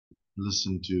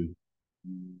listen to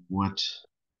what.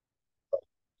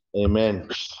 Amen.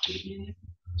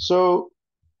 So,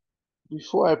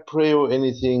 before I pray or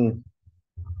anything,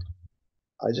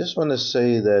 I just want to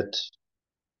say that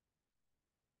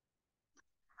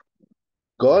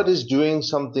God is doing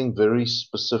something very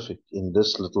specific in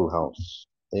this little house.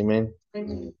 Amen.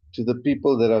 To the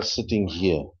people that are sitting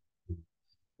here,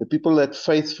 the people that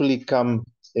faithfully come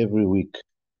every week.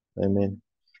 Amen.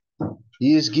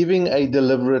 He is giving a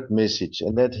deliberate message,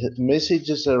 and that message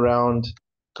is around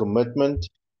commitment.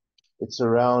 It's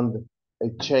around a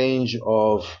change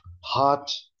of heart.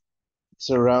 It's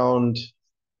around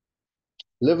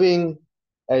living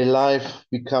a life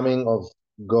becoming of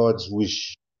God's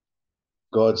wish,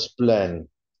 God's plan,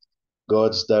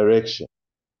 God's direction.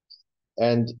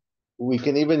 And we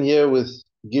can even hear with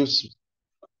gives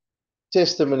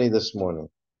testimony this morning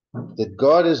that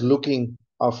God is looking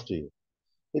after you.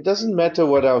 It doesn't matter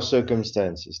what our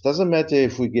circumstances. Doesn't matter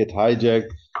if we get hijacked.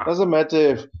 Doesn't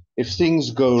matter if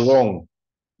things go wrong.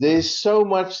 There's so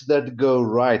much that go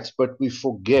right, but we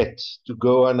forget to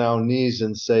go on our knees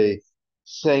and say,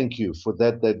 thank you for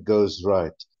that goes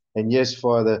right. And yes,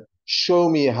 Father, show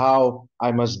me how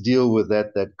I must deal with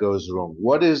that goes wrong.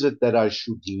 What is it that I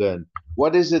should learn?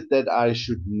 What is it that I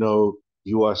should know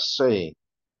you are saying?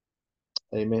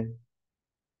 Amen.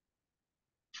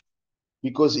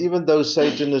 Because even though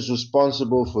Satan is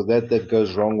responsible for that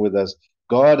goes wrong with us,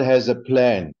 God has a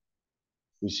plan.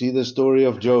 We see the story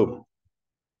of Job.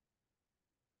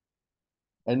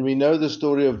 And we know the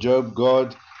story of Job.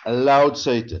 God allowed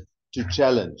Satan to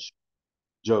challenge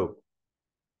Job.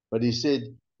 But he said,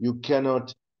 you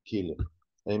cannot kill him.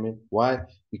 Amen. Why?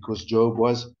 Because Job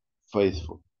was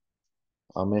faithful.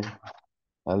 Amen.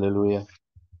 Hallelujah.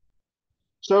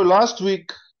 So last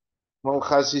week,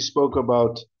 Malchasi spoke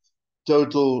about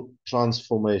total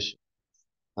transformation.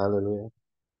 Hallelujah.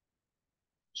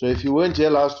 So if you weren't here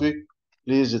last week,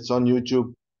 please, it's on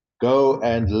YouTube. Go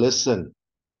and listen.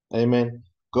 Amen.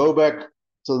 Go back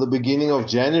till the beginning of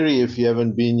January if you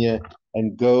haven't been here,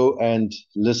 and go and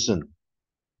listen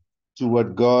to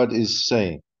what God is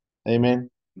saying. Amen.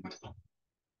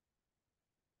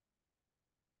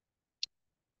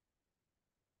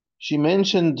 She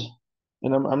mentioned,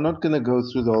 and I'm not going to go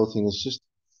through the whole thing, it's just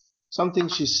something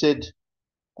she said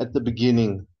at the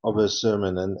beginning of her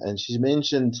sermon, and she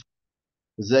mentioned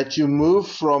that you move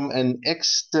from an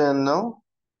external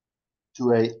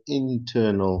to an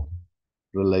internal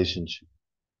relationship.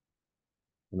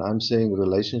 And I'm saying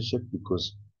relationship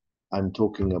because I'm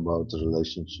talking about the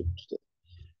relationship today.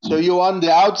 So you're on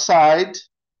the outside,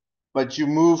 but you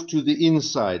move to the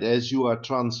inside. As you are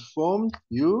transformed,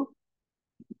 you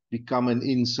become an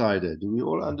insider. Do we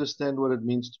all understand what it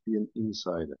means to be an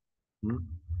insider?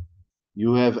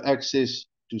 You have access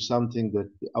to something that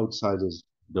the outsiders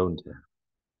don't have.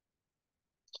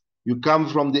 You come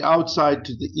from the outside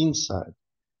to the inside.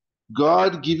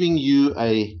 God giving you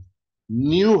a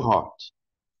new heart.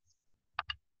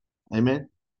 Amen.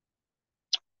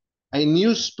 A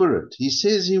new spirit. He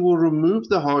says he will remove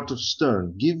the heart of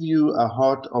stone, give you a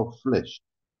heart of flesh.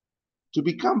 To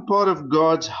become part of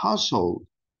God's household,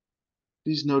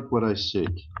 please note what I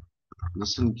said.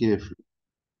 Listen carefully.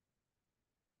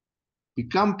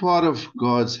 Become part of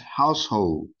God's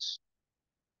household.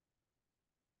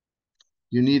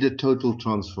 You need a total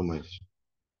transformation.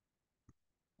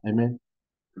 Amen.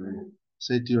 Amen.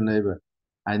 Say to your neighbor,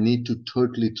 I need to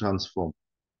totally transform.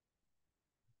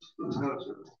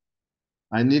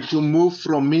 I need to move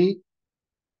from me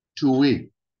to we.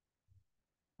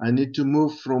 I need to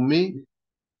move from me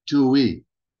to we.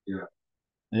 Yeah.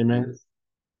 Amen.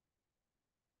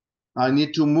 I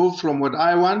need to move from what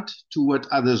I want to what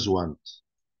others want.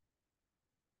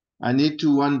 I need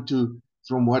to want to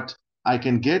from what I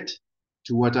can get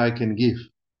to what I can give.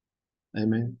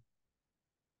 Amen.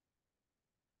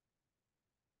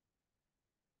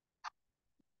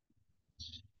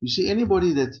 You see,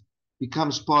 anybody that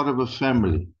becomes part of a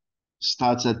family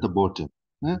starts at the bottom.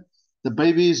 The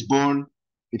baby is born,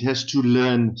 it has to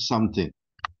learn something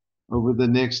over the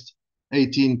next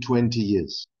 18, 20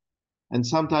 years, and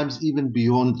sometimes even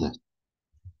beyond that.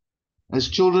 As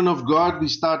children of God, we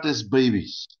start as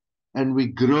babies, and we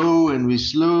grow and we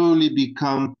slowly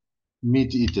become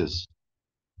meat eaters.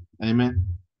 Amen.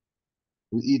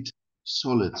 We eat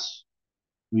solids.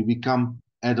 We become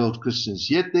adult Christians.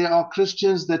 Yet there are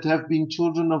Christians that have been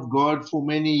children of God for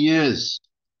many years.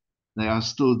 They are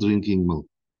still drinking milk.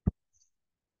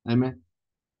 Amen.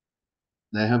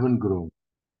 They haven't grown.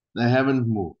 They haven't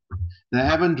moved. They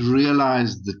haven't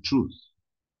realized the truth.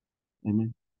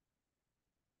 Amen.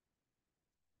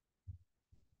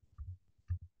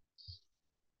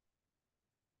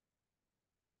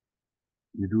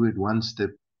 You do it one step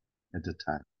at a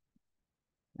time.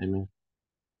 Amen.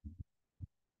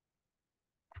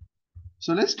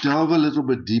 So let's delve a little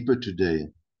bit deeper today.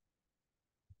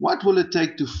 What will it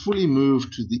take to fully move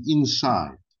to the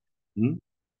inside,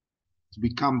 to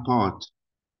become part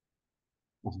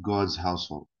of God's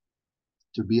household,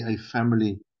 to be a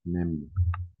family member?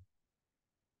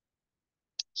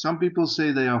 Some people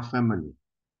say they are family,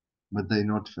 but they're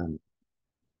not family.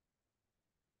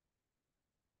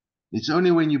 It's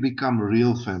only when you become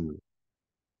real family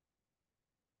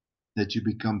that you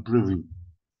become privy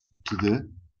to the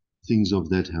things of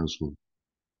that household.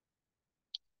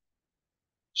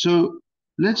 So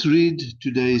let's read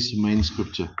today's main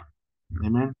scripture.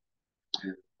 Amen.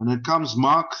 And it comes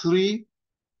Mark 3,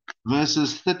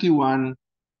 verses 31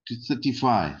 to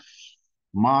 35.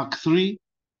 Mark 3,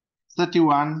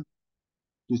 31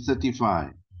 to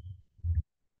 35.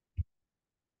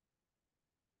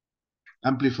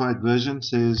 Amplified version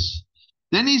says,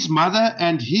 then his mother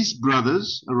and his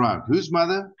brothers arrived. Whose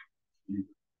mother?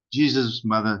 Jesus'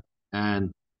 mother and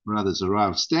brothers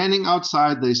arrived. Standing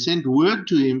outside, they sent word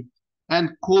to him and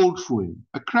called for him.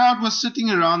 A crowd was sitting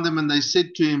around them, and they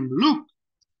said to him, look,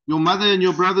 your mother and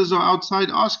your brothers are outside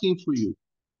asking for you.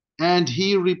 And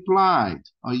he replied,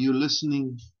 are you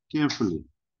listening carefully?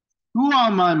 Who are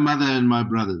my mother and my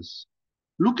brothers?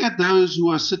 Looking at those who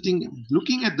are sitting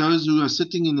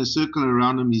in a circle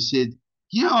around him, he said,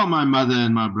 here are my mother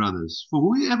and my brothers. For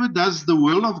whoever does the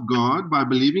will of God by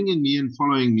believing in me and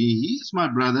following me, he is my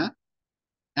brother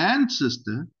and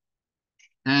sister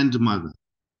and mother.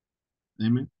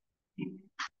 Amen.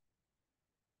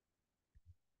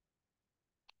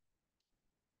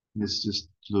 Let's just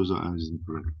close our eyes and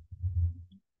pray.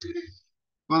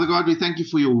 Father God, we thank you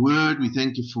for your word. We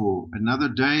thank you for another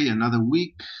day, another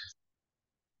week,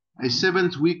 a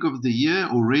 7th week of the year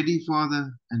already,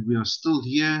 Father, and we are still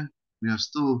here. We are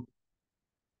still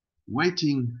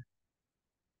waiting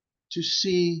to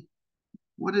see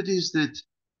what it is that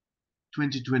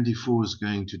 2024 is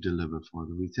going to deliver,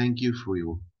 Father. We thank you for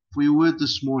your word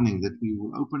this morning, that we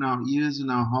will open our ears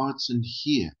and our hearts and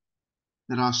hear,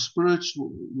 that our spirits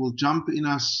will jump in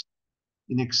us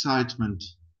in excitement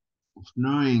of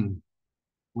knowing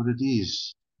what it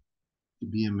is to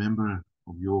be a member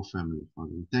of your family,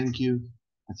 Father. We thank you.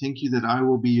 I thank you that I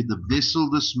will be the vessel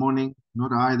this morning,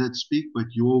 not I that speak, but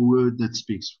your word that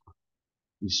speaks.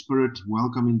 The Spirit,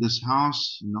 welcome in this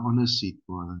house, in the honor seat,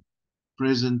 Father,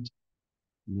 present,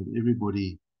 and that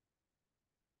everybody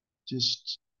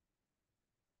just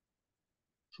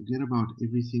forget about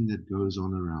everything that goes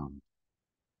on around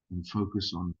and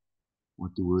focus on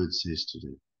what the word says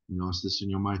today. We ask this in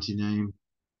your mighty name,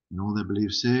 and all that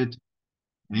believe said,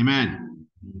 Amen.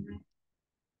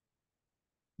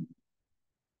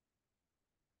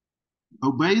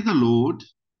 Obey the Lord,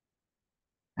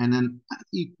 and an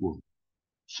unequal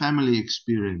family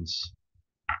experience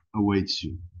awaits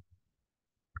you.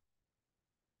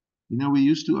 You know, we're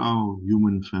used to our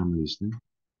human families, no?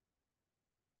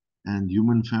 And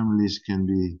human families can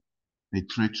be a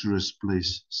treacherous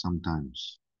place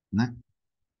sometimes. No?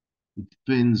 It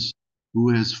depends who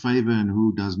has favor and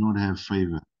who does not have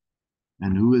favor,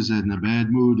 and who is in a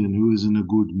bad mood and who is in a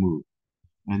good mood,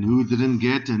 and who didn't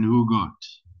get and who got.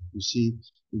 You see,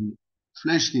 in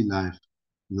fleshly life,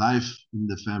 life in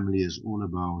the family is all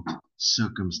about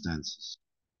circumstances.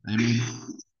 Amen.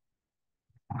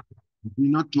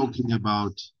 We're not talking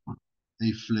about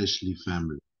a fleshly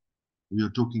family. We are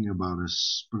talking about a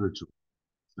spiritual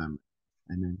family.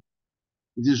 Amen.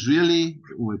 It is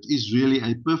really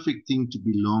a perfect thing to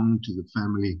belong to the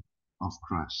family of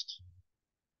Christ.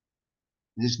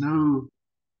 There's no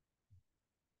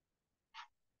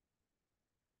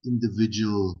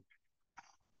individual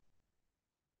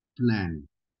plan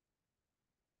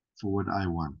for what I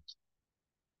want.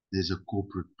 There's a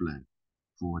corporate plan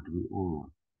for what we all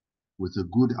want, with a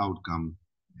good outcome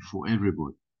for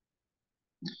everybody.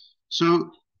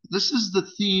 So this is the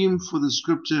theme for the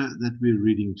scripture that we're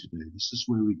reading today. This is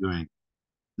where we're going.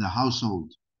 The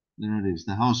household. There it is,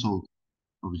 the household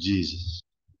of Jesus.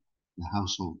 The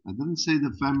household. I didn't say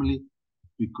the family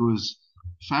because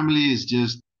family is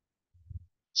just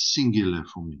singular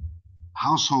for me.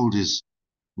 Household is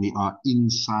we are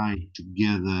inside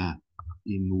together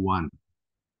in one.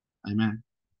 Amen.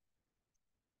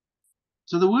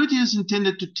 So the word here is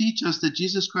intended to teach us that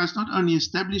Jesus Christ not only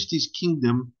established his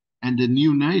kingdom and a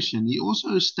new nation, he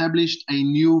also established a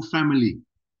new family.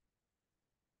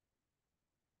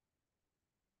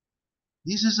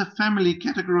 This is a family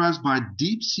categorized by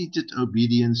deep-seated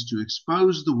obedience to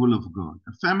expose the will of God.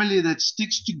 A family that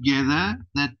sticks together,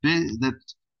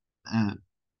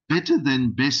 better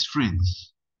than best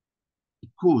friends.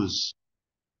 because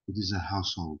it is a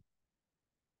household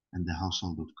and the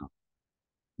household of God.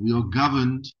 We are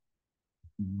governed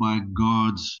by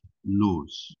God's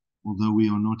laws. Although we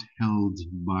are not held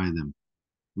by them,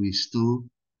 we still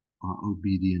are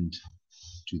obedient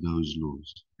to those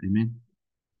laws. Amen.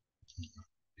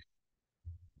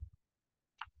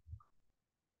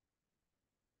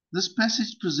 This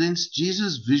passage presents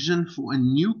Jesus' vision for a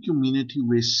new community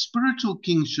where spiritual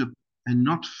kingship and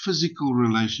not physical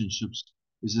relationships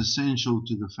is essential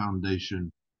to the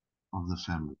foundation of the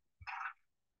family.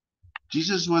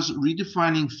 Jesus was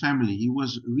redefining family. He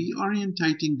was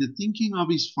reorientating the thinking of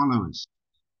his followers.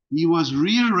 He was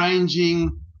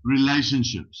rearranging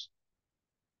relationships.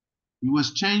 He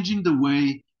was changing the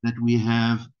way that we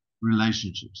have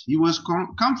relationships. He was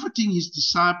comforting his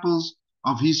disciples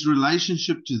of his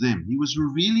relationship to them. He was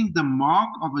revealing the mark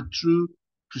of a true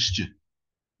Christian.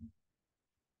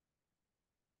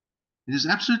 It is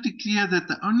absolutely clear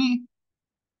that only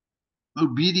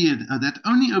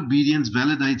obedience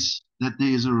validates that there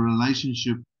is a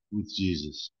relationship with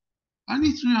Jesus.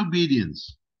 Only through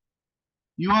obedience.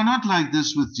 You are not like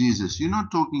this with Jesus. You're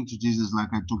not talking to Jesus like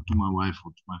I talk to my wife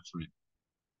or to my friend.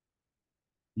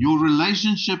 Your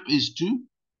relationship is to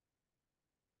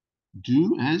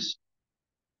do as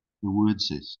the word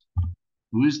says.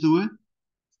 Who is the word?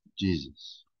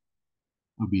 Jesus.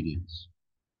 Obedience.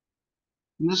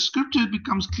 In the scripture, it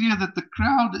becomes clear that the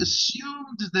crowd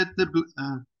assumed that the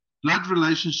blood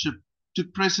relationship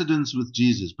took precedence with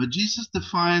Jesus. But Jesus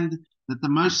defined that the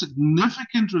most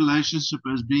significant relationship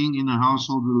as being in a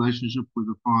household relationship with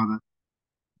the Father,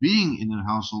 being in a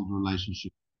household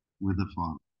relationship with the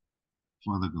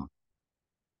Father God.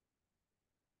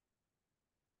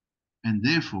 And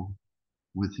therefore,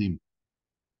 with Him.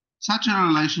 Such a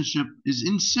relationship is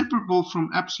inseparable from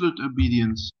absolute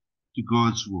obedience to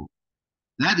God's will.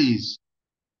 That is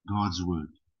God's word.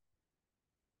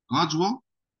 God's will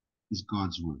is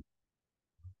God's word.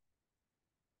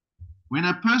 When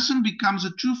a person becomes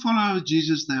a true follower of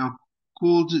Jesus, they are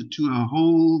called to a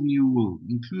whole new world,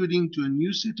 including to a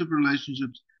new set of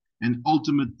relationships and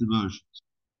ultimate devotions.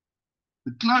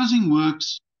 The closing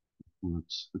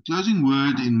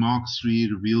word in Mark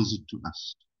 3 reveals it to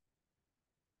us.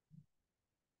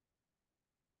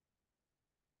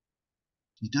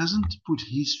 He doesn't put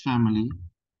his family,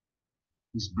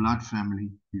 his blood family,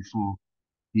 before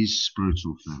his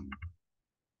spiritual family.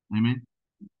 Amen.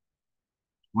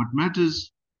 What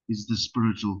matters is the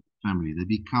spiritual family. They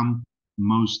become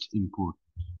most important.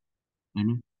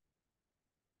 Amen.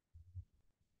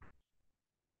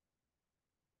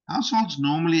 Households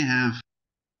normally have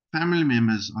family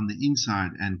members on the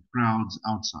inside and crowds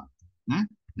outside. No?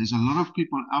 There's a lot of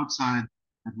people outside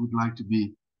that would like to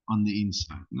be on the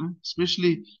inside, no?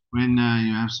 Especially when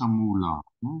you have some moolah,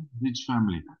 no? Rich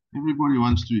family. Everybody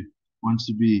wants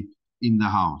to be in the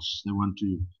house. They want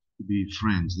to be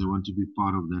friends. They want to be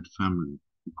part of that family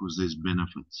because there's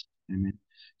benefits. Amen.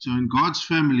 So in God's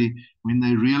family, when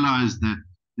they realize that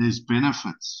there's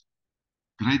benefits,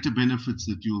 greater benefits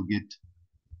that you'll get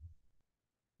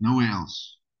nowhere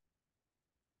else,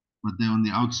 but they're on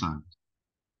the outside,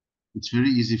 it's very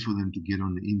easy for them to get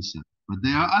on the inside. But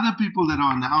there are other people that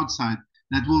are on the outside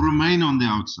that will remain on the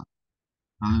outside.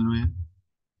 Hallelujah.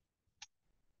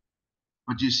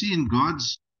 But you see, in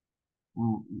God's,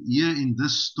 or here in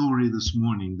this story this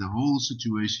morning, the whole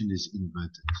situation is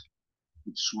inverted.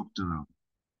 It's swapped around.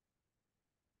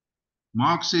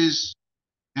 Mark says,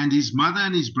 and his mother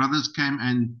and his brothers came,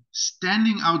 and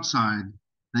standing outside,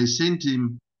 they sent to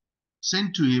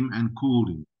him and called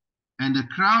him. And a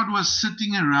crowd was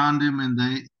sitting around him, and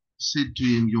they said to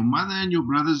him, your mother and your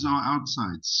brothers are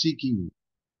outside seeking you.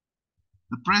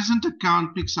 The present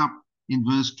account picks up in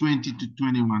verse 20 to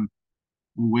 21,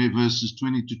 where verses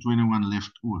 20 to 21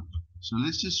 left off. So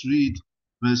let's just read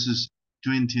verses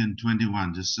 20 and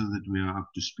 21, just so that we are up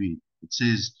to speed. It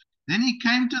says, then he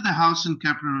came to the house in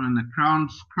Capetown, and the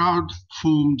crowd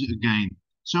formed again.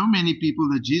 So many people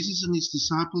that Jesus and his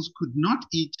disciples could not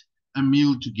eat a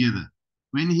meal together.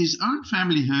 When his own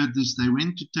family heard this, they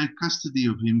went to take custody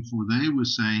of him, for they were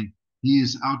saying, he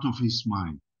is out of his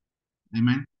mind.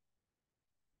 Amen.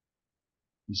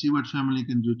 You see what family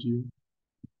can do to you?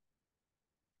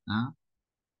 Huh?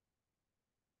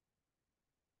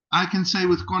 I can say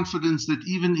with confidence that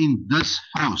even in this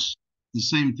house, the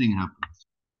same thing happened.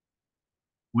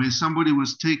 Where somebody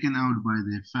was taken out by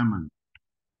their family.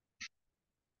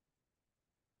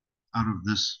 Out of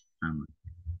this family.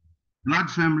 Blood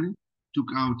family took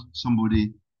out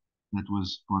somebody that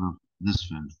was part of this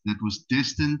family. That was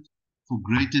destined for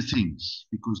greater things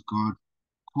because God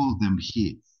called them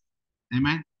here.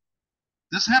 Amen.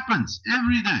 This happens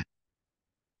every day.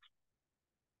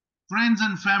 Friends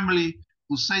and family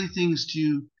will say things to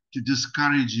you to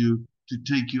discourage you, to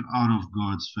take you out of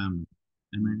God's family.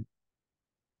 Amen.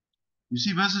 You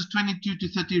see, verses 22 to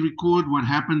 30 record what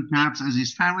happened perhaps as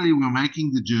his family were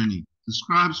making the journey. The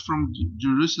scribes from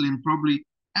Jerusalem, probably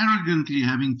arrogantly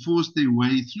having forced their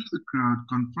way through the crowd,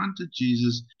 confronted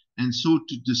Jesus and sought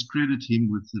to discredit him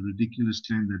with the ridiculous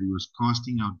claim that he was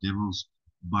casting out devils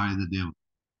by the devil.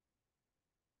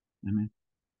 Amen.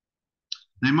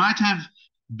 They might have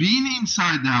been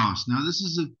inside the house. Now, this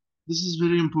is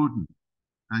very important.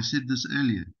 I said this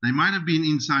earlier. They might have been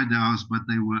inside the house, but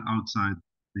they were outside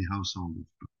the household of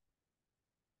God.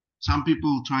 Some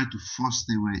people try to force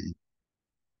their way in.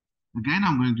 Again,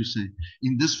 I'm going to say,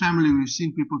 in this family, we've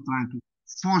seen people trying to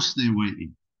force their way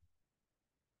in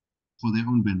for their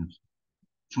own benefit,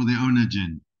 for their own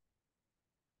agenda.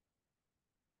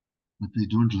 But they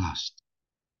don't last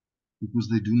because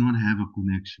they do not have a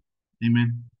connection.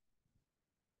 Amen.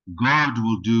 God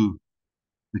will do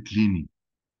the cleaning.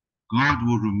 God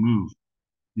will remove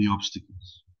the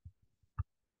obstacles.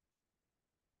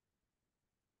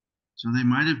 So they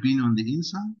might have been on the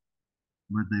inside,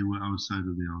 but they were outside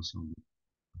of the household.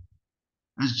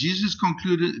 As Jesus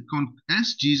concluded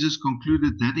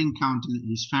that encounter,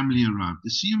 his family arrived.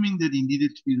 Assuming that he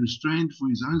needed to be restrained for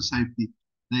his own safety,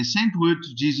 they sent word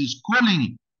to Jesus, calling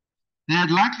him. They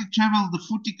had likely traveled the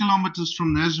 40 kilometers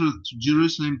from Nazareth to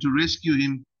Jerusalem to rescue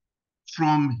him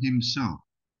from himself.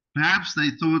 Perhaps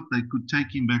they thought they could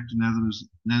take him back to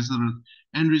Nazareth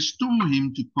and restore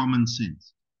him to common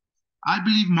sense. I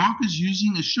believe Mark is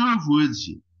using a show of words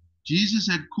here. Jesus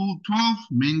had called 12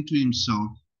 men to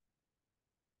himself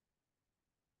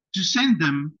to send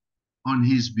them on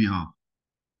his behalf.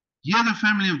 Here the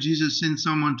family of Jesus sent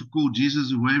someone to call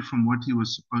Jesus away from what he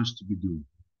was supposed to be doing.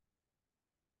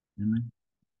 Amen.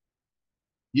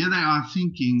 Here they are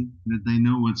thinking that they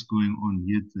know what's going on,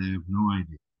 yet they have no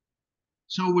idea.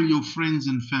 So will your friends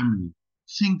and family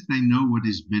think they know what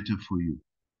is better for you.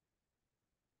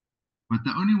 But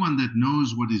the only one that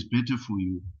knows what is better for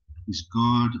you is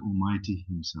God Almighty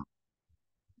himself.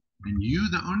 And you,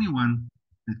 the only one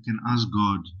that can ask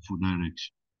God for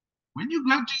direction. When you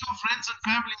go to your friends and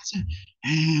family and say,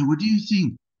 hey, what do you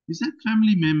think? Is that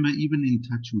family member even in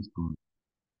touch with God?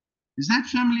 Is that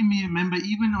family member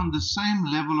even on the same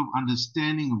level of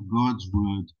understanding of God's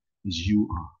word as you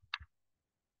are?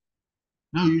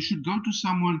 No, you should go to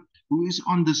someone who is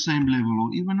on the same level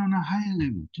or even on a higher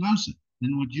level, closer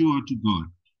than what you are to God,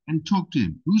 and talk to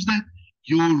him. Who's that?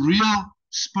 Your real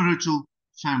spiritual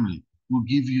family will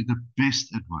give you the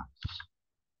best advice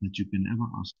that you can ever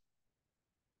ask.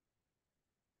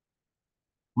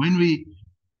 When we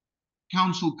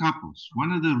counsel couples,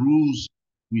 one of the rules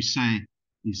we say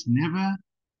is never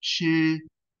share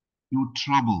your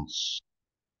troubles,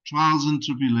 trials and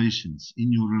tribulations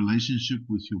in your relationship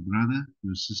with your brother,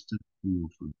 your sister, or your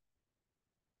friend.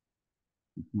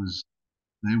 Because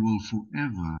they will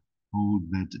forever hold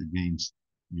that against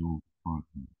your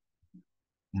partner.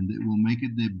 And it will make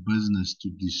it their business to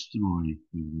destroy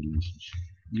your relationship,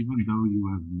 even though you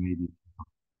have made it up.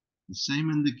 The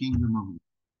same in the kingdom of God.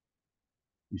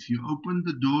 If you open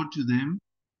the door to them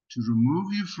to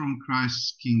remove you from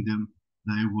Christ's kingdom,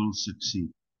 they will succeed.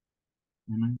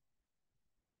 Amen.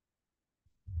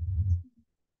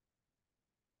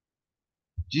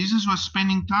 Jesus was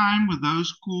spending time with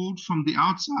those called from the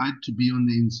outside to be on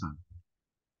the inside.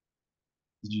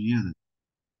 Did you hear that?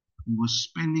 He was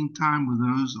spending time with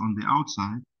those on the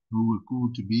outside who were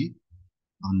called to be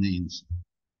on the inside.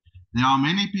 There are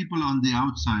many people on the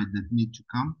outside that need to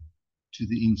come to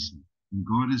the inside. And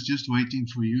God is just waiting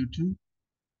for you to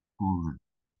call them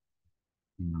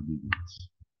in obedience.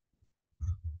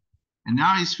 And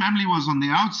now his family was on the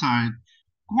outside,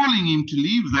 calling him to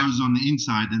leave those on the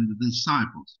inside and the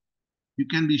disciples. You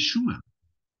can be sure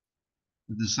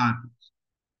the disciples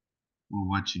were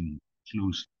watching him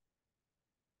closely.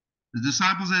 The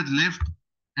disciples had left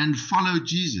and followed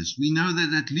Jesus. We know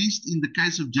that at least in the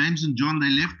case of James and John, they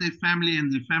left their family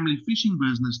and their family fishing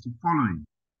business to follow him.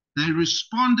 They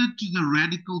responded to the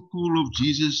radical call of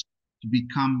Jesus to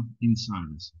become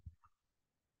insiders.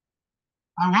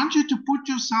 I want you to put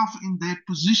yourself in their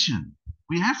position.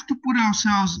 We have to put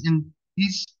ourselves in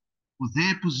his or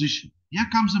their position. Here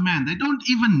comes a man. They don't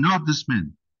even know this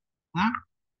man. Huh?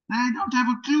 They don't have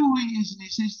a clue who he is. And he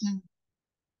says to them,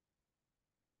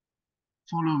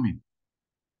 follow me,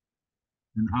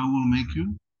 and I will make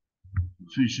you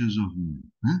fishers of men.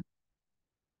 Huh?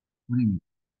 What do you mean?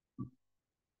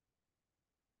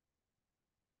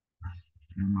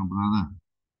 And my brother,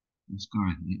 this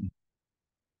guy,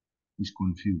 he's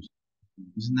confused.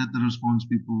 Isn't that the response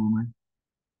people will make?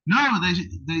 No,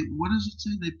 they, what does it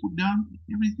say? They put down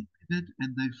everything they did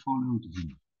and they followed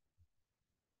him.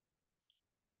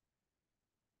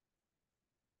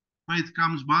 Faith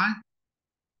comes by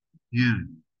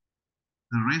hearing.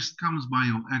 The rest comes by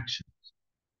your action.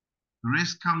 The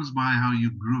rest comes by how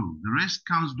you grow. The rest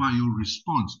comes by your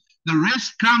response. The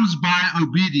rest comes by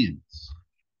obedience.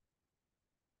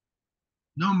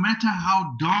 No matter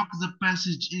how dark the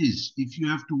passage is, if you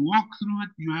have to walk through it,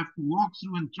 you have to walk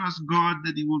through and trust God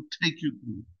that He will take you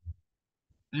through.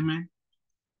 Amen.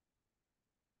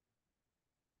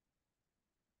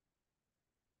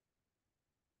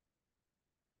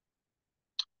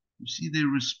 You see, their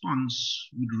response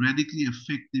would radically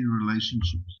affect their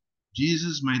relationships.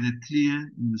 Jesus made it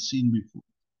clear in the scene before.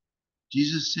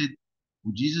 Jesus said,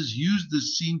 or Jesus used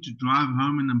this scene to drive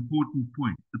home an important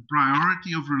point, the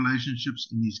priority of relationships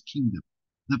in His kingdom.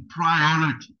 The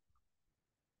priority.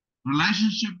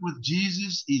 Relationship with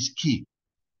Jesus is key.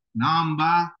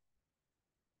 Number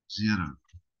 0.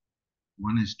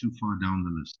 1 is too far down the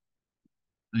list.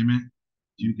 Amen.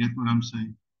 Do you get what I'm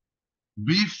saying?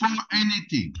 Before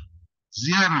anything,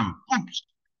 0. Oops,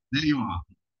 there you are.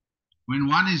 When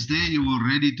 1 is there, you've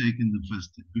already taken the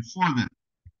first step. Before that,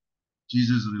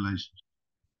 Jesus' relationship.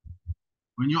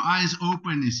 When your eyes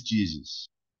open, it's Jesus.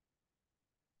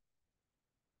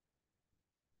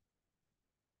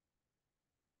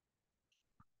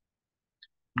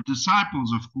 The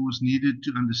disciples, of course, needed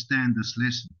to understand this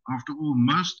lesson. After all,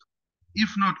 most,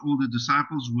 if not all, the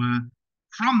disciples were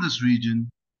from this region,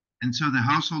 and so the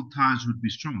household ties would be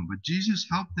strong. But Jesus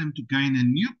helped them to gain a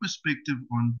new perspective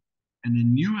on and a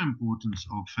new importance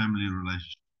of family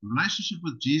relationship. Relationship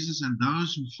with Jesus and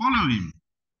those who follow Him.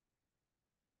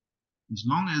 As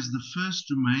long as the first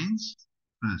remains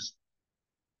first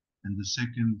and the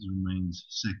second remains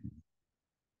second,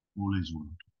 all is well.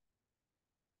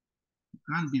 It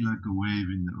can't be like a wave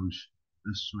in the ocean.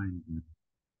 This way,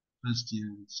 first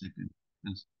here, second,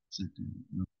 first, second,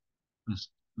 no, first,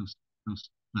 first, first,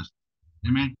 first.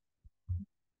 Amen.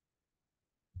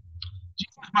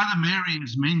 Jesus' mother Mary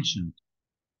is mentioned.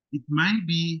 It may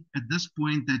be at this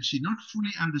point that she not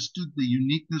fully understood the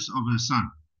uniqueness of her son.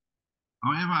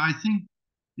 However, I think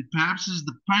it perhaps is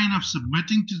the pain of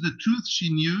submitting to the truth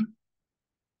she knew,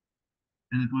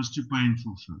 and it was too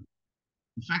painful for her.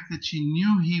 The fact that she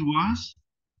knew He was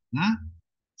the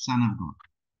Son of God.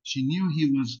 She knew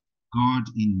He was God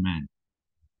in man.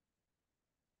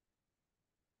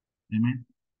 Amen.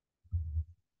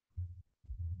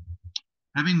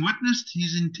 Having witnessed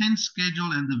His intense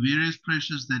schedule and the various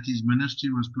pressures that His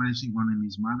ministry was placing on Him,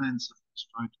 His mother and sisters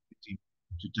tried to get Him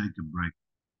to take a break.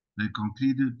 They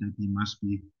concluded that He must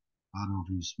be out of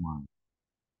His mind.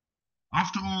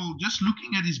 After all, just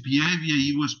looking at His behavior,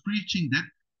 He was preaching that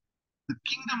the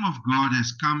kingdom of God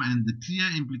has come, and the clear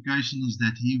implication is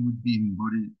that He would be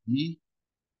embodied. He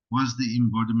was the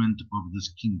embodiment of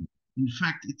this kingdom. In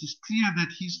fact, it is clear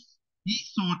that he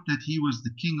thought that He was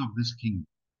the king of this kingdom.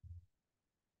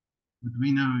 But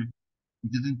we know He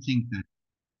didn't think that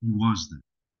He was that.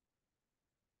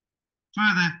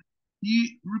 Further,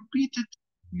 He repeatedly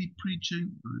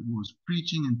was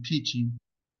preaching and teaching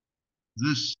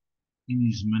this in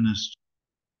His ministry.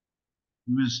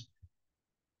 He was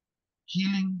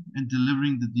healing and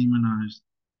delivering the demonized.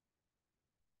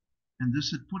 And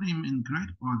this had put Him in great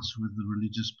odds with the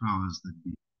religious powers that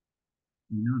be.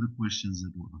 We know the questions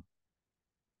that were asked.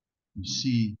 We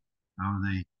see how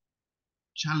they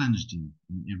challenged Him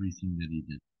in everything that He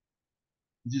did.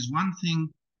 It is one thing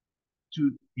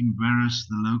to embarrass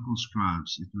the local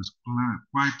scribes. It was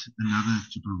quite another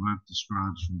to provoke the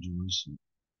scribes from Jerusalem.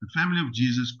 The family of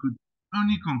Jesus could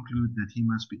only conclude that He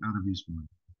must be out of His mind.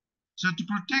 So to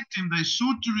protect Him, they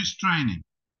sought to restrain Him.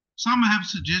 Some have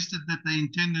suggested that they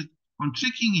intended on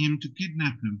tricking Him to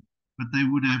kidnap Him, but they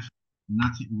would have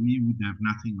nothing. We would have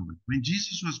nothing of it. When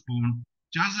Jesus was born,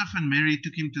 Joseph and Mary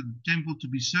took Him to the temple to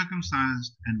be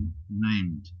circumcised and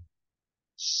named.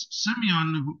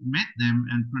 Simeon met them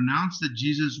and pronounced that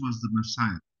Jesus was the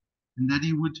Messiah and that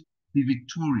He would be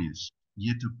victorious,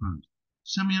 yet opposed.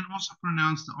 Simeon also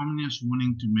pronounced the ominous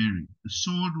warning to Mary, the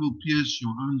sword will pierce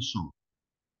your own soul.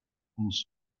 Also,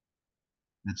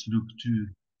 that's Luke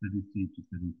 2:33 to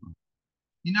 35.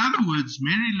 In other words,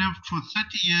 Mary lived for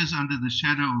 30 years under the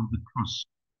shadow of the cross.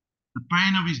 The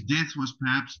pain of His death was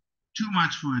perhaps too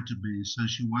much for her to bear, so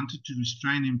she wanted to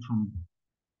restrain Him from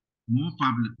more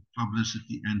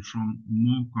publicity and from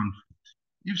more conflict.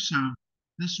 If so,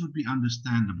 this would be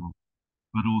understandable,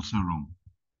 but also wrong.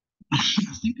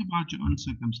 Think about your own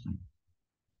circumstance.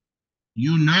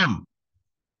 You know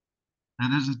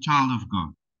that as a child of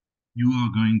God, you are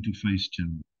going to face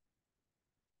challenge.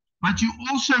 But you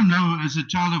also know as a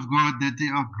child of God that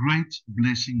there are great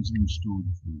blessings in store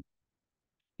for you.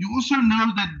 You also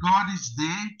know that God is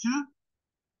there to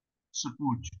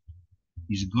support you.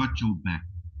 He's got your back.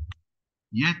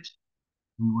 Yet,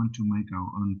 we want to make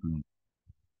our own plan.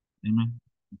 Amen.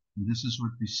 And this is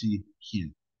what we see here.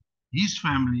 His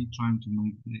family trying to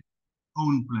make their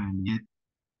own plan, yet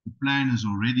the plan is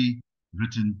already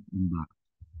written in blood.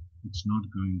 It's not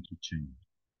going to change.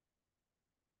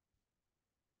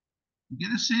 You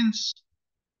get a sense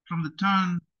from the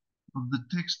tone of the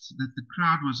text that the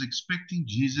crowd was expecting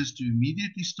Jesus to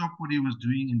immediately stop what he was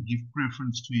doing and give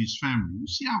preference to his family. You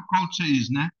see how culture is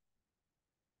now?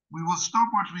 We will stop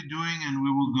what we're doing and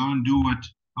we will go and do what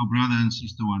our brother and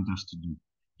sister want us to do.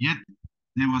 Yet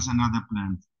there was another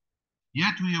plan.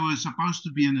 Yet we were supposed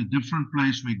to be in a different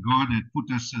place where God had put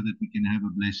us so that we can have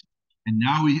a blessing. And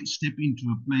now we step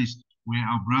into a place where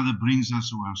our brother brings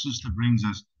us or our sister brings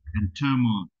us, and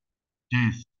turmoil,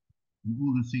 death, and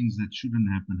all the things that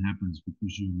shouldn't happen happens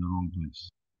because you're in the wrong place.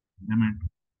 Amen.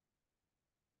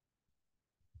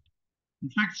 In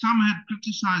fact, some had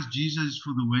criticized Jesus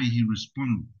for the way he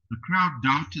responded. The crowd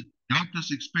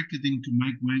doubtless expected him to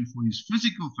make way for his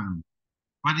physical family,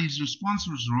 but his response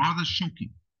was rather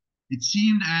shocking. It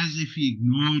seemed as if he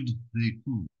ignored their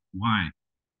call. Why?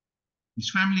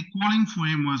 His family calling for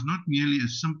him was not merely a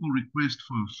simple request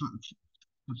for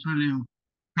filial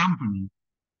company.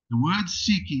 The word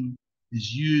seeking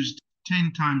is used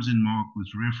 10 times in Mark with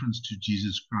reference to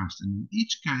Jesus Christ. And in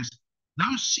each case,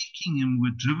 those seeking him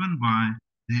were driven by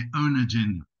their own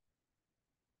agenda.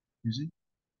 You see?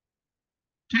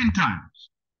 10 times.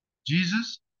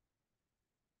 Jesus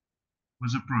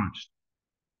was approached,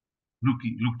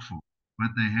 looked for, but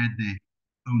they had their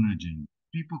own agenda.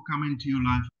 People come into your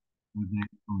life with their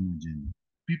own agenda.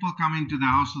 People come into the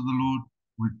house of the Lord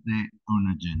with their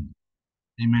own agenda.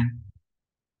 Amen.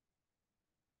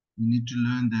 We need to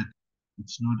learn that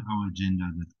it's not our agenda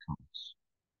that counts.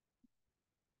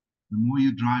 The more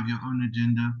you drive your own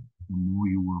agenda, the more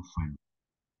you will fail.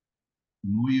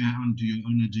 The more you have onto your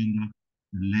own agenda,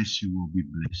 the less you will be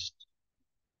blessed.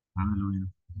 Hallelujah.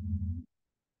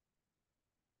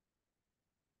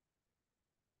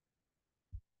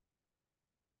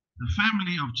 The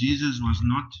family of Jesus was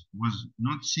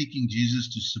not seeking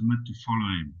Jesus to submit to follow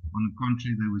him. On the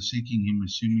contrary, they were seeking him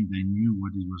assuming they knew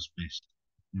what was best.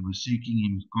 They were seeking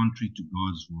him contrary to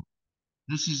God's will.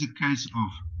 This is a case of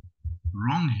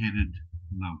wrong-headed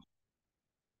love.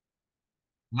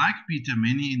 Like Peter,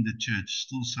 many in the church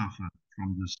still suffer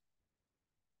from this,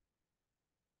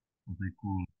 what they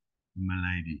call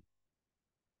malady,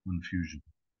 confusion.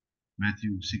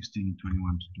 Matthew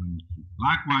 16:21 to 23.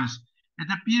 Likewise, it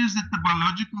appears that the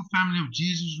biological family of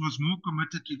Jesus was more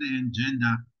committed to their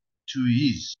agenda to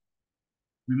his.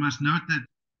 We must note that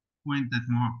point that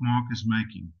Mark is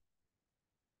making.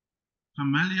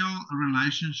 Familial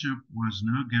relationship was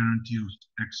no guarantee of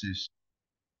access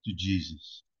to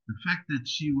Jesus. The fact that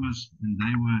she was and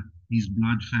they were his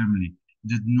blood family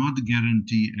did not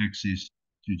guarantee access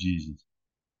to Jesus.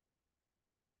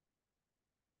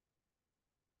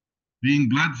 Being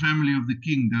blood family of the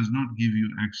king does not give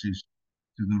you access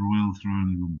to the royal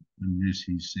throne room unless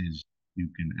he says you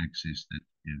can access that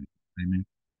area. Amen.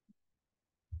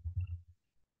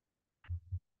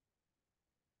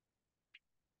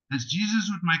 As Jesus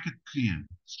would make it clear,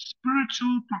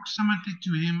 spiritual proximity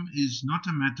to him is not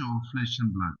a matter of flesh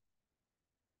and blood.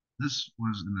 This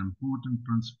was an important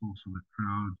principle for the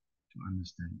crowd to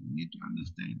understand. You need to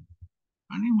understand.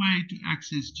 The only way to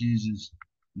access Jesus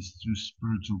is through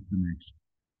spiritual connection,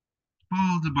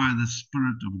 filled by the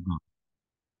Spirit of God,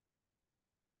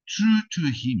 true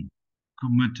to him,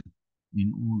 committed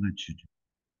in all that you do.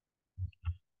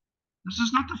 This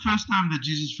is not the first time that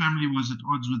Jesus' family was at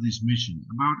odds with his mission.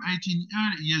 About 18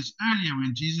 years earlier,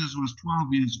 when Jesus was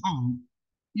 12 years old,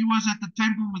 he was at the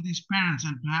temple with his parents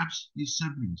and perhaps his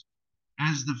siblings.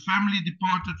 As the family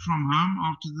departed from home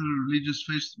after the religious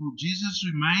festival, Jesus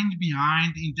remained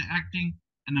behind, interacting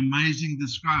and amazing the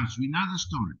scribes. We know the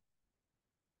story,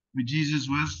 where Jesus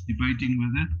was debating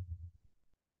with the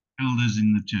elders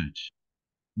in the church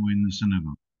or in the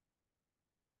synagogue.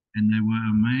 And they were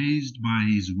amazed by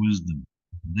his wisdom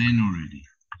then already.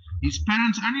 His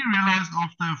parents only realized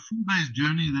after a full day's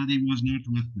journey that he was not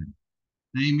with them.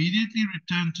 They immediately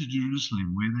returned to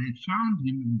Jerusalem, where they found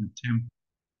him in the temple.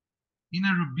 In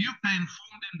a rebuke, they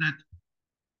informed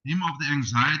him of the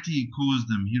anxiety he caused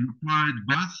them. He replied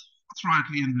both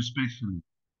forthrightly and respectfully,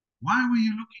 "Why were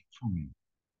you looking for me?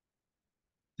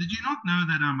 Did you not know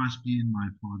that I must be in my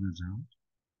Father's house?"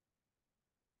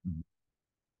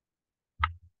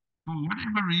 For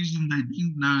whatever reason, they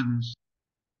didn't know this.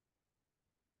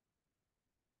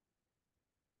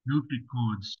 Luke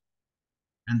records,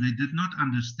 and they did not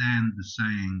understand the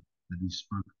saying that he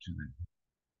spoke to them.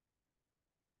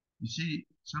 You see,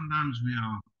 sometimes we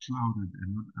are clouded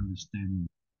and not understanding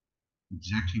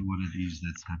exactly what it is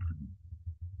that's happening.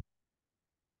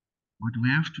 But we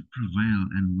have to prevail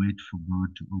and wait for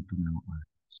God to open our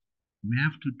eyes. We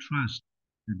have to trust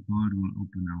that God will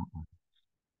open our eyes.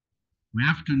 We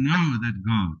have to know that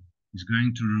God is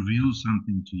going to reveal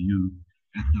something to you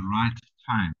at the right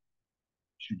time,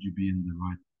 should you be in the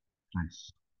right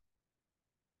place.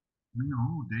 I mean, the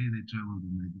whole day they traveled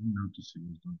and they didn't notice he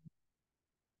was donkey.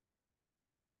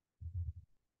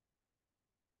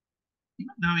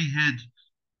 Even though he had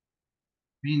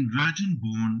been virgin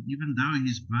born, even though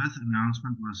his birth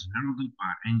announcement was heralded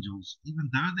by angels, even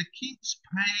though the kings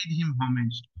paid him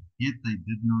homage, yet they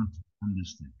did not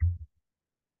understand.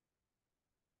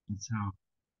 That's how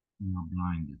we are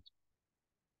blinded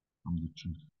from the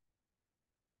truth.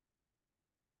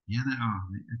 Here they are,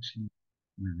 they actually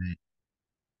were there.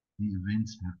 The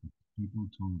events happened, people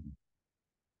told them,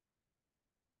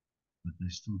 but they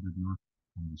still did not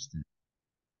understand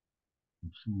the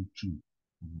full truth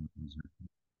of what was happening.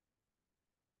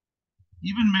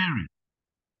 Even Mary,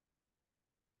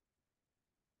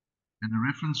 and a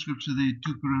reference scripture there,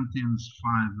 2 Corinthians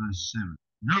 5 verse 7.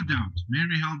 No doubt,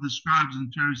 Mary held the scribes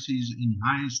and Pharisees in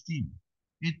high esteem.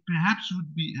 It perhaps would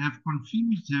have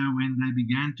confused her when they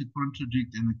began to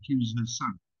contradict and accuse her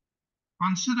son.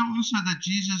 Consider also that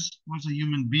Jesus was a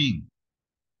human being.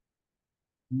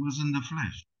 He was in the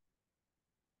flesh.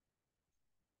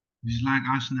 He's like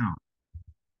us now.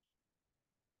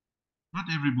 Not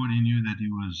everybody knew that he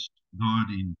was God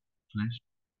in flesh,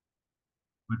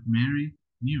 but Mary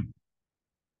knew.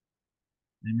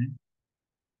 Amen.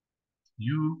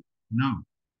 You know.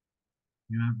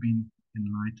 You have been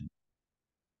enlightened.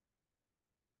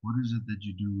 What is it that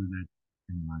you do with that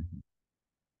enlightenment?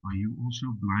 Are you also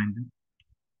blinded?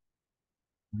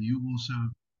 Are you also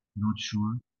not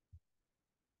sure?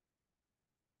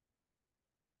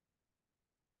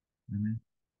 Amen.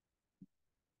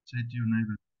 Say to your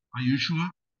neighbor, are you sure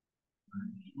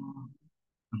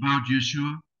about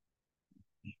Yeshua?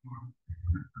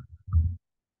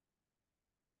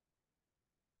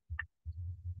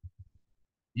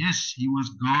 Yes, he was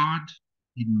God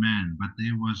in man, but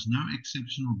there was no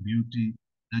exceptional beauty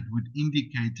that would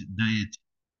indicate deity.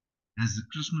 As the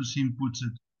Christmas hymn puts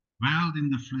it, veiled in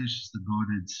the flesh the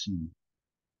Godhead seen,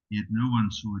 yet no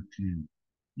one saw it clearly.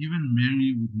 Even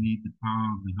Mary would need the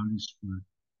power of the Holy Spirit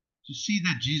to see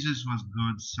that Jesus was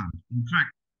God's Son. In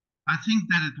fact, I think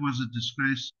that it was a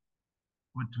disgrace,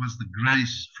 or it was the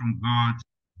grace from God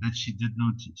that she did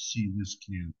not see this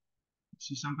clearly.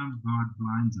 See, sometimes God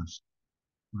blinds us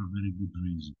for a very good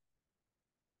reason.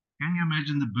 Can you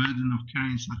imagine the burden of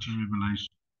carrying such a revelation?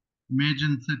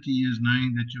 Imagine 30 years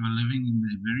knowing that you are living in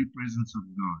the very presence of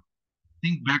God.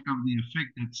 Think back of the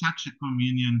effect that such a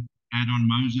communion had on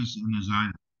Moses and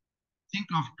Isaiah. Think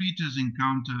of Peter's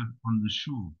encounter on the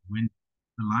shore when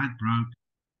the light broke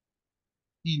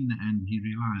in and he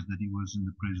realized that he was in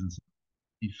the presence of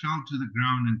God. He fell to the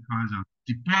ground and cries out,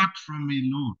 "Depart from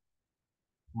me, Lord,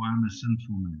 for I am a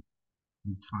sinful man."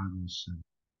 Luke 5 verse 7.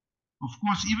 Of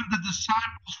course, even the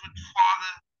disciples would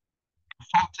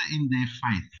falter in their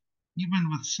faith, even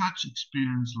with such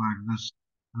experience like this,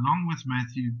 along with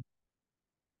Matthew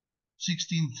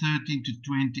 16:13 to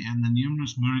 20 and the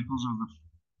numerous miracles of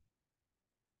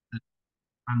that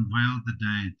unveiled the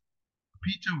dead.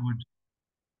 Peter would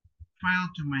fail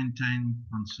to maintain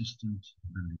consistent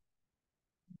belief.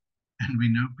 And we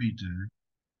know Peter,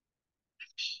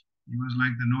 he was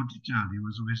like the naughty child. He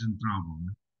was always in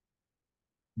trouble.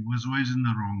 He was always in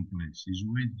the wrong place. He's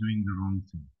always doing the wrong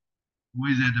thing.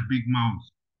 Always had a big mouth,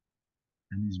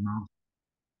 and his mouth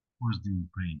caused him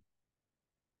pain.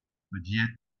 But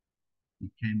yet, he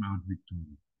came out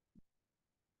victorious.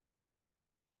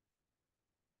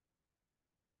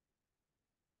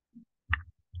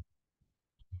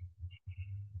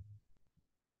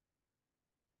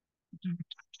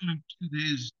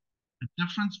 There's a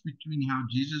difference between how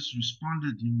Jesus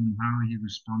responded to him and how he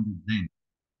responded then.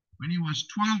 When he was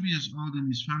 12 years old and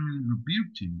his family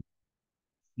rebuked him,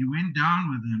 he went down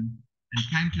with them and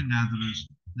came to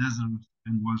Nazareth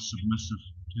and was submissive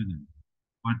to them.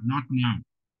 But not now.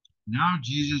 Now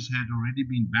Jesus had already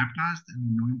been baptized and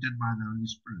anointed by the Holy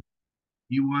Spirit.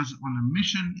 He was on a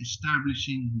mission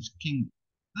establishing his kingdom.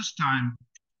 This time,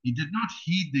 he did not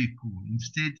heed their call.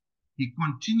 Instead, he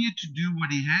continued to do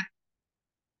what he had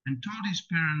and told his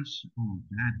parents, "Oh,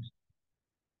 Dad."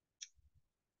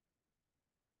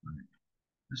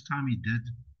 This time he did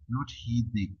not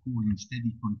heed their call. Instead,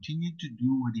 he continued to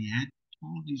do what he had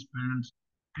told his parents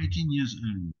 18 years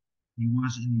earlier, he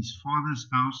was in his father's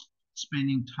house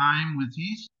spending time with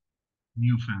his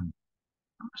new family.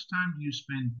 How much time do you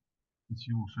spend with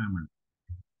your family,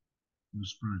 your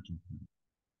spiritual family?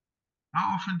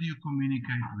 How often do you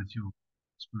communicate with your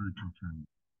spiritual family?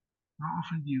 How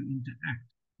often do you interact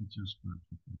with your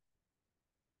spiritual family?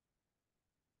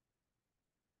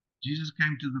 Jesus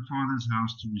came to the Father's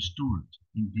house to restore it,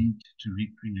 indeed to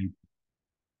recreate it.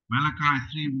 Malachi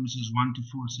 3 verses 1 to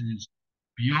 4 says,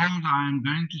 Behold, I am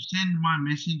going to send my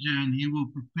messenger, and he will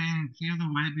prepare and clear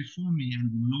the way before me, and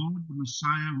the Lord, the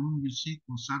Messiah whom you seek,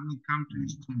 will suddenly come to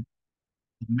his temple,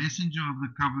 the messenger of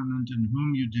the covenant in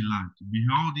whom you delight.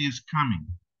 Behold, he is coming,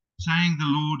 says the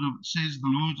Lord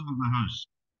of the hosts.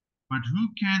 But who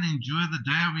can endure the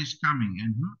day of his coming,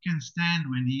 and who can stand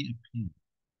when he appears?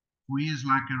 For he is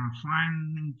like a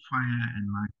refining fire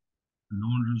and like a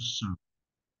launderer's soap,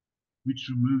 which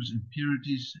removes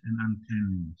impurities and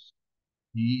uncleanliness.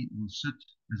 He will sit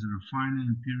as a refiner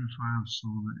and purifier of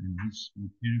silver, and this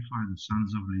will purify the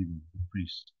sons of Levi, the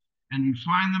priests, and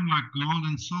refine them like gold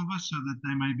and silver, so that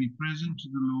they may be present to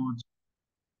the Lord's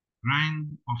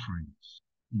grain offerings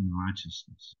in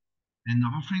righteousness. And the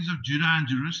offerings of Judah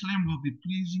and Jerusalem will be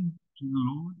pleasing to the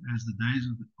Lord as the days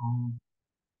of the old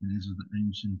and as of the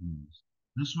ancient years.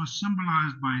 This was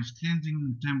symbolized by his cleansing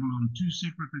the temple on two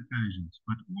separate occasions,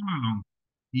 but all along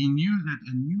he knew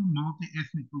that a new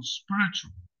multi-ethnical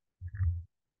spiritual,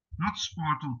 not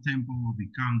spartal temple will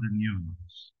become the new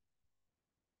house,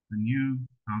 the new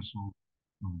household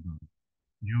of God,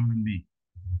 you and me,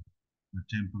 the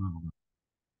temple of God,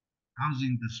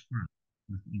 housing the Spirit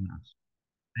within us.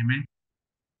 Amen.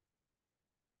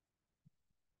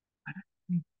 I don't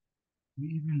think we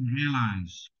even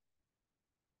realize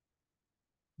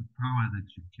the power that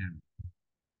you carry.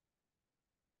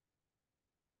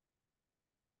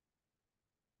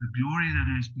 The glory that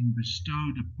has been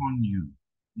bestowed upon you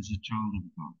as a child of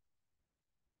God.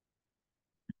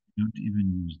 You don't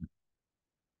even use that.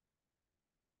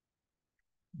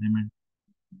 Amen.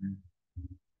 Amen.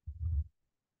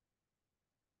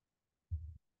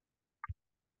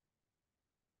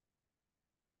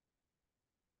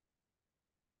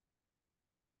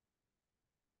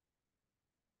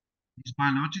 His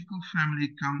biological family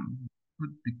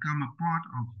could become a part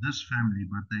of this family,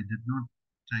 but they did not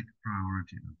take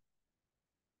priority of it.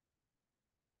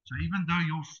 So even though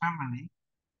your family,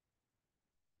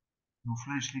 your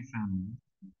fleshly family,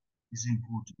 is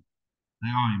important, they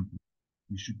are important.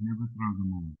 You should never throw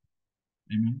them away.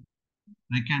 Amen.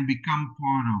 They can become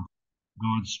part of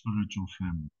God's spiritual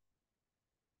family,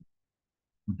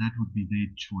 but that would be their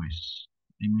choice.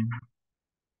 Amen.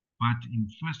 But in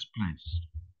first place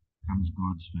comes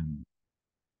God's family.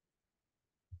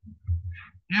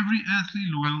 Every earthly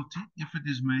loyalty, if it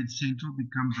is made central,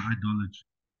 becomes idolatry.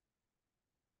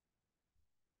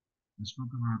 I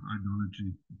spoke about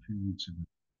idolatry a few weeks ago.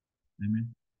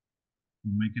 Amen.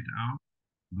 We make it our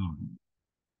God.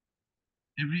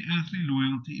 Every earthly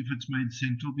loyalty, if it's made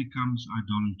central, becomes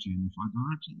idolatry. And if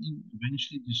idolatry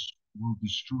eventually will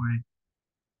destroy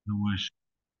the worship.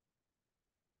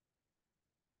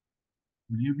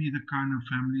 Will you be the kind of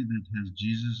family that has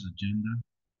Jesus' agenda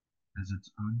as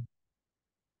its own?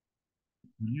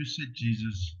 Will you set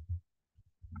Jesus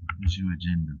as your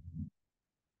agenda?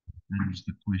 That is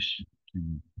the question to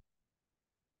you.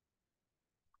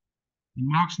 In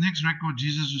Mark's next record,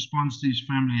 Jesus responds to his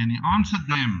family and he answered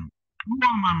them, Who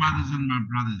are my mothers and my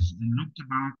brothers? And looked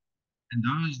about, and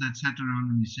those that sat around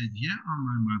him, he said, Here are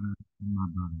my mother and my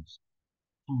brothers.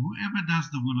 For whoever does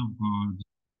the will of God,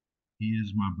 he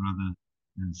is my brother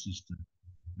and sister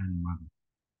and mother.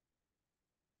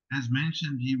 As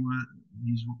mentioned, he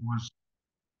was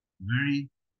very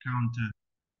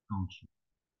counter-cultural.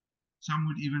 Some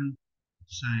would even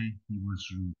say he was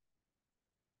rude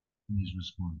in his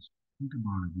response. Think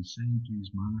about it. He's saying to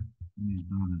his mother and his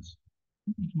brothers,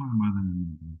 Who is my mother and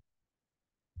my brother?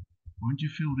 Won't you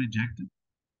feel rejected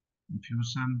if your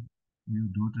son or your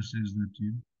daughter says that to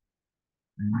you?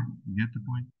 Amen. You get the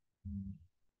point?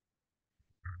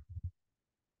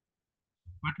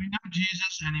 But we know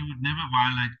Jesus and he would never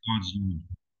violate God's law.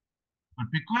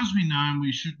 But because we know him,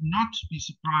 we should not be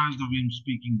surprised of him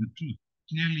speaking the truth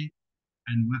clearly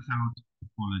and without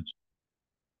apology.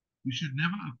 We should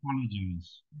never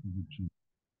apologize for the truth.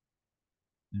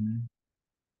 Amen.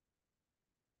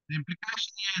 The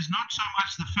implication here is not so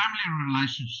much the family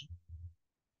relationship,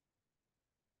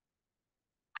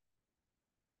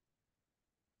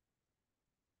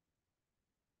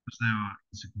 because they are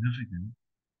insignificant,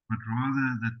 but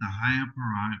rather that the higher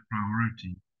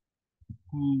priority, the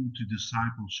call to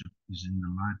discipleship, is in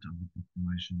the light of the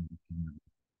proclamation of the kingdom.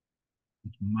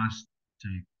 It must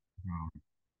take priority.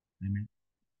 Amen.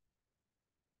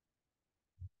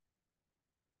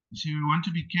 You see, we want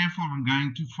to be careful when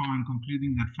going too far and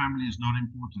concluding that family is not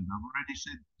important. I've already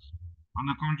said, on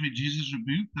the contrary, Jesus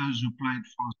rebuked those who played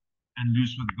fast and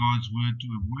loose with God's word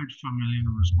to avoid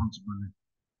familial responsibility,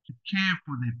 to care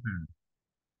for their parents.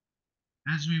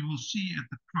 As we will see at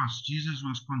the cross, Jesus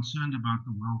was concerned about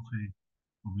the welfare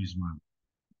of his mother.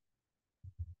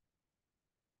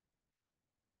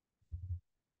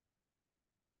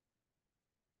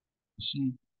 You see,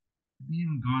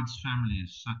 being God's family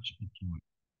is such a joy.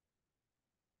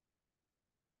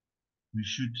 We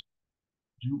should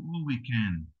do all we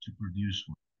can to produce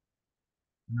one.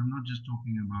 And I'm not just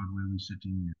talking about where we're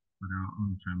sitting here, but our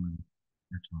own family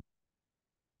at home.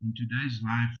 In today's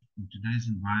life, in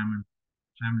today's environment,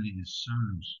 family is so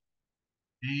loose.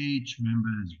 Each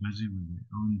member is busy with their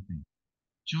own thing.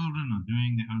 Children are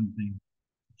doing their own thing.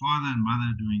 Father and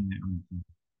mother are doing their own thing.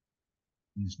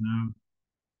 There's no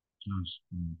close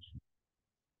connection.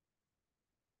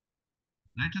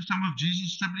 Later, some of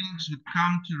Jesus' siblings would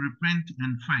come to repent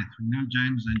and faith. We know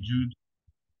James and Jude,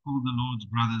 called the Lord's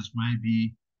brothers, may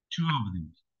be two of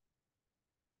these.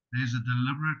 There's a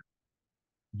deliberate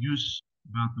use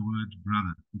about the word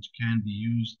brother, which can be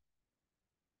used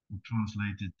or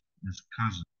translated as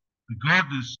cousin.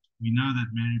 Regardless, we know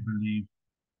that Mary believed,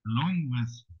 along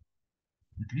with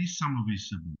at least some of his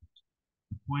siblings.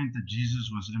 The point that Jesus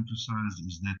was emphasized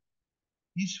is that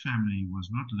his family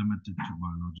was not limited to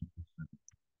biological family.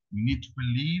 We need to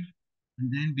believe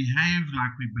and then behave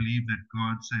like we believe that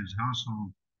God saves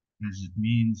household, as it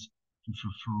means to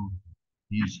fulfill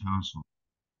his household.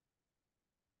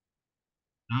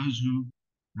 Those who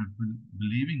have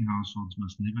believing households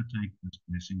must never take this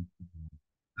blessing for granted.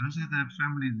 Those that have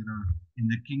family that are in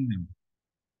the kingdom,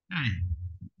 hey,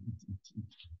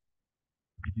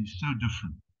 it is so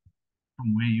different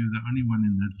from where you're the only one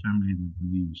in that family that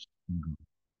believes in God.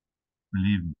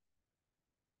 Believe me,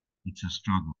 it's a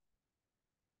struggle.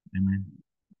 Amen.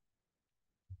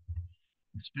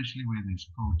 Especially where there's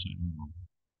culture involved.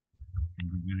 It can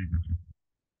be very difficult.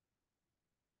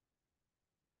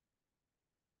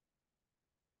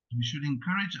 We should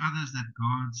encourage others that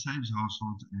God saves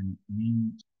households, and a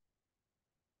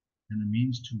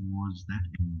means towards that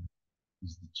end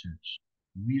is the church.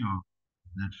 We are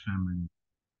that family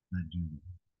that do that.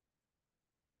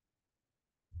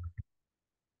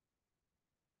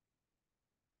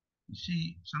 You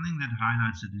see, something that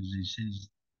highlights it is he says,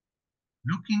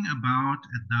 looking about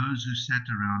at those who sat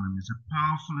around him is a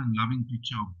powerful and loving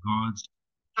picture of God's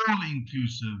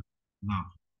all-inclusive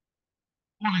love.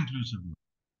 All-inclusive love.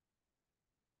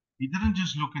 He didn't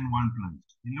just look in one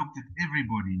place. He looked at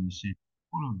everybody and he said,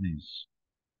 all of these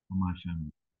are my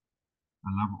family. I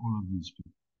love all of these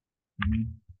people.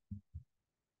 Amen.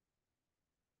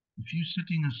 If you're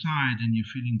sitting aside and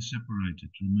you're feeling separated,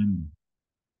 remember,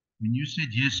 when you said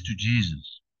yes to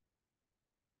Jesus,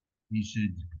 he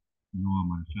said, you are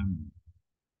my family.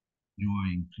 You are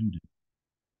included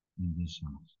in this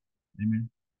house. Amen.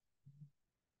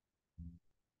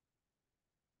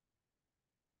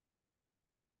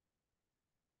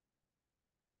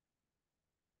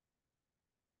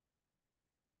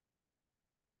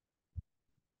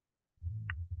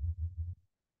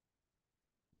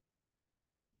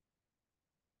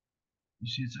 You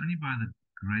see, it's only by the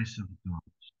grace of God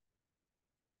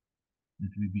that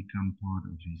we become part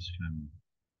of his family.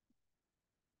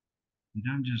 You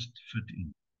don't just fit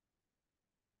in.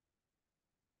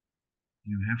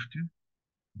 You have to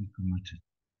be committed.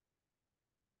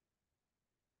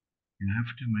 You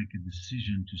have to make a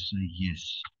decision to say,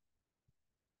 yes,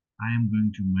 I am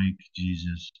going to make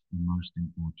Jesus the most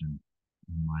important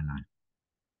in my life.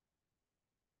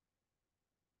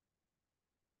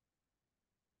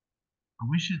 I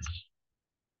wish it's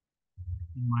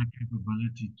in my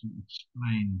capability to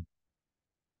explain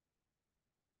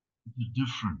the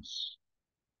difference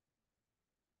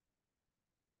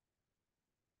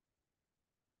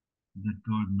that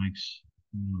God makes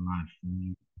in your life when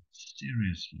you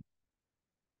seriously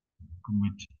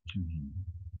commit to him.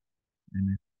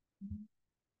 And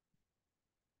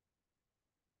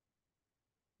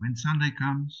when Sunday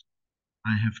comes,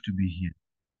 I have to be here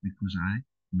because I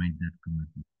made that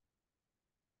commitment.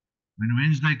 When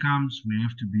Wednesday comes, we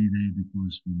have to be there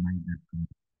because we made that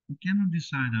commitment. We cannot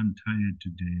decide, I'm tired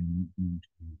today, I'm not going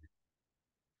to be there.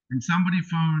 When somebody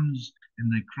phones and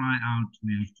they cry out,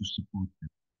 we have to support them.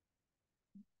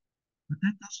 But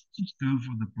that doesn't just go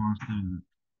for the pastor,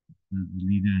 the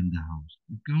leader in the house.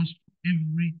 It goes for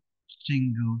every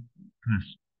single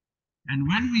person. And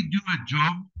when we do a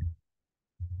job,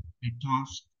 a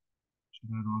task, should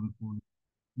I rather call it,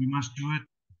 we must do it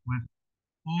with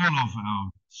all of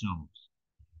ourselves,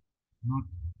 not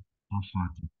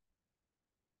half-hearted,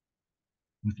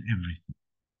 with everything.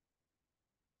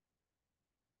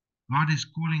 God is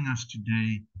calling us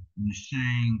today and He's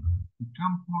saying,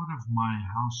 become part of my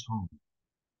household.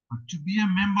 But to be a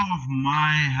member of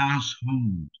my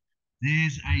household,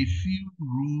 there's a few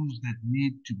rules that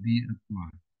need to be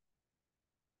applied.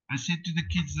 I said to the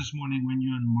kids this morning, when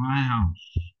you're in my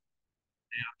house,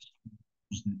 there are some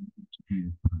rules that need to be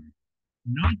applied.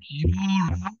 Not your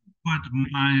rules, but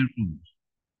my rules.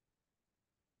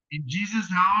 In Jesus'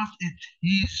 house, it's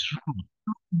His rules.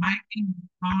 Not making your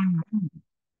own rules.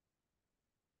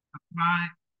 Apply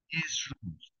His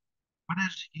rules. What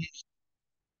is His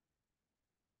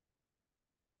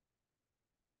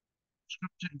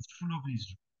scripture? Is full of His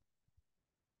rules.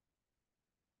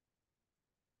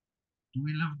 Do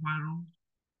we live by rules?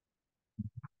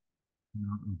 We are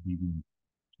not obedient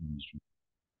to His rules.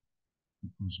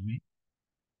 Because we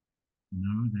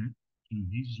know that through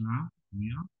His love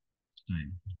we are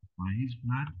saved. By His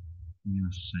blood we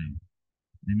are saved.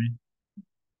 Amen.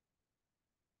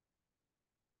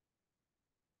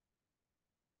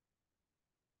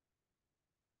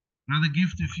 Brother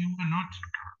Gift, if you were not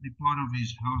a part of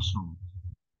His household,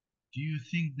 do you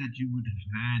think that you would have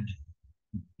had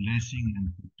the blessing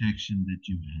and protection that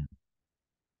you have?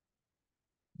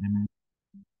 Amen.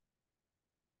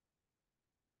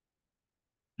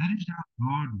 That is how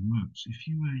God works. If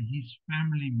you are His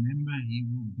family member, He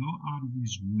will go out of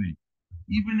His way.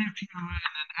 Even if you were in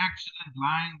an accident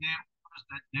lying there, was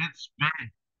that death's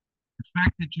bed. The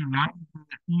fact that you're lying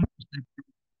there means that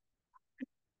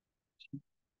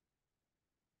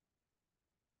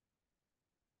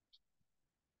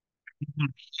He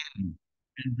will heal you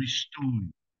and restore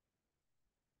you.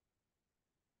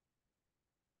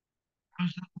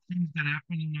 Those are the things that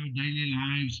happen in our daily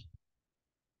lives.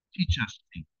 Teach us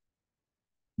things.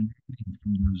 From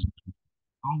those.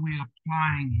 Are we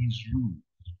applying His rules?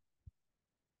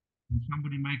 When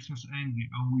somebody makes us angry,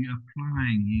 are we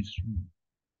applying His rules?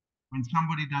 When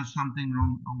somebody does something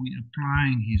wrong, are we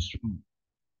applying His rules?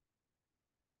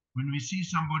 When we see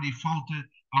somebody falter,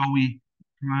 are we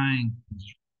applying His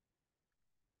rules?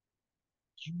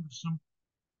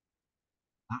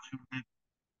 Love your neighbor.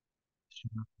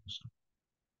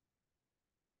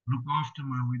 Look after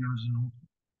my widows and orphans.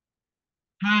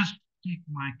 First, seek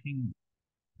my kingdom.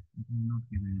 I will not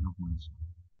get ahead of myself.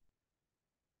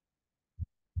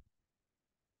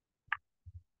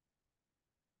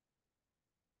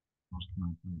 Lost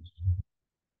my place.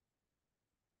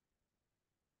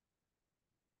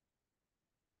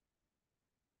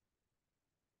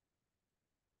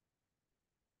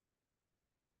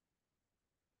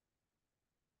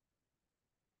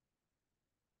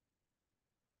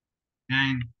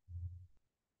 Again,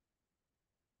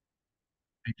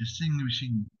 a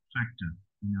distinguishing factor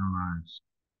in our lives.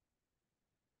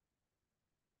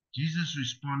 Jesus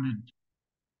responded,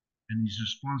 and His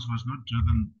response was not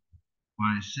driven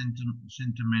by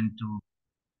sentimental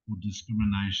or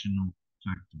discriminational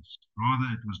factors.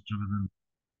 Rather, it was driven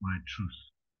by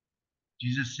truth.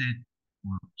 Jesus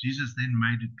then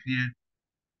made it clear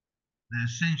the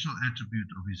essential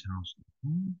attribute of His household.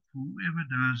 Whoever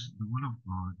does the will of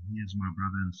God, he is my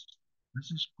brother and sister. This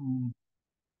is called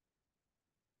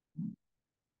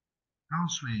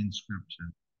elsewhere in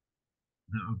Scripture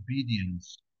the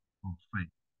obedience of faith.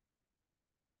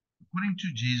 According to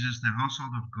Jesus, the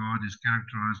household of God is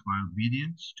characterized by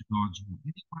obedience to God's will.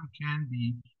 Anyone can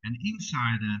be an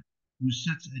insider who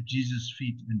sits at Jesus'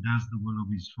 feet and does the will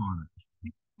of His Father. I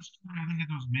think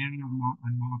it was Mary and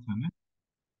Martha. No?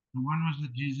 The one was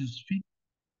at Jesus' feet,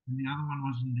 and the other one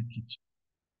was in the kitchen.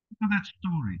 Look at that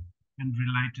story and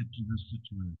relate it to this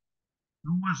situation.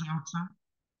 Who was outside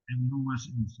and who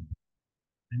was inside?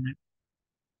 Amen.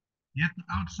 Yet the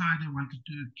outsider wanted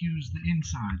to accuse the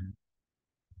insider.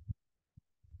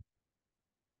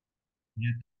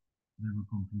 Yet they were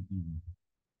completely wrong.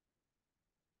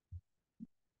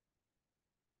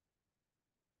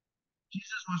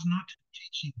 Jesus was not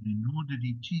teaching them, nor did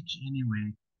He teach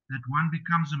anyway, that one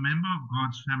becomes a member of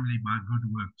God's family by good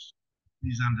works.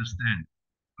 Please understand.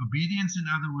 Obedience, in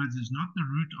other words, is not the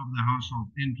root of the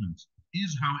household entrance. It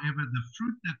is, however, the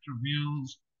fruit that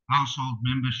reveals household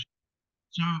membership.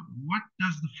 So what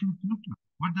does the fruit look like?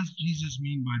 What does Jesus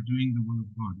mean by doing the will of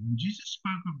God? When Jesus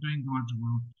spoke of doing God's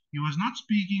will, He was not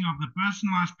speaking of the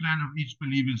personalized plan of each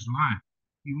believer's life.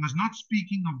 He was not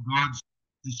speaking of God's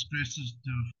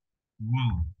discretionary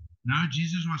will. No,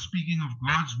 Jesus was speaking of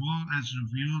God's will as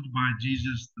revealed by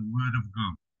Jesus, the Word of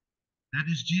God. That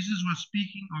is, Jesus was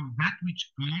speaking of that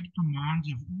which God commands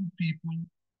of all people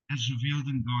as revealed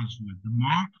in God's Word. The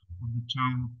mark of the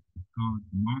child of God,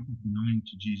 the mark of belonging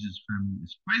to Jesus' family,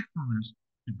 is faithfulness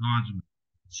to God's word.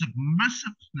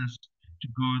 Submissiveness to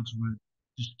God's word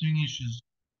distinguishes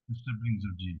the siblings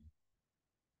of Jesus.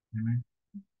 Amen.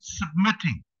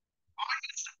 Submitting. Are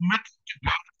you submitting to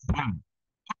God's word?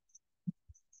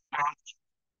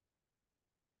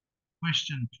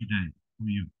 Question today for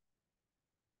you.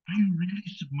 Are you really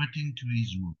submitting to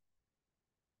His word?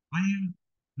 Are you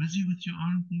busy with your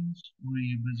own things, or are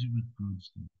you busy with God's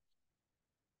things?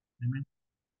 Amen.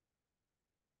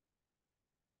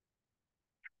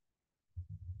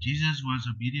 Jesus was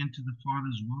obedient to the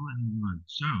Father's will and word.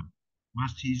 So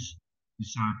must His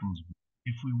disciples be.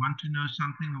 If we want to know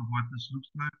something of what this looks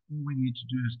like, all we need to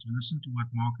do is to listen to what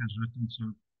Mark has written.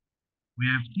 So we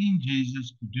have seen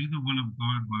Jesus to do the will of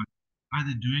God by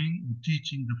either doing or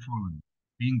teaching the following: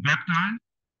 being baptized,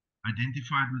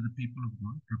 identified with the people of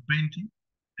God, repenting,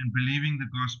 and believing the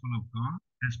gospel of God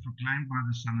as proclaimed by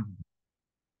the Son of God.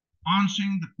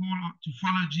 Answering the call to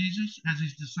follow Jesus as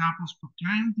His disciples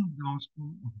proclaimed the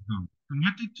gospel of God,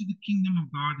 committed to the kingdom of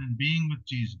God and being with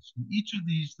Jesus. In each of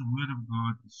these, the word of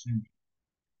God is central.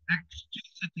 Acts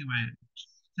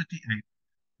 2:38,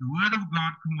 the word of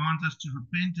God commands us to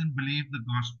repent and believe the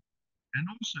gospel. And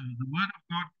also, the word of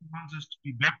God commands us to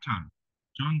be baptized.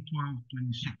 John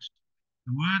 12:26.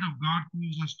 The word of God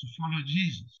calls us to follow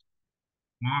Jesus.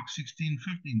 Mark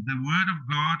 16:15. The word of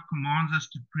God commands us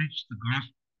to preach the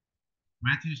gospel.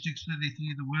 Matthew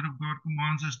 6:33. The word of God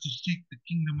commands us to seek the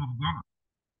kingdom of God.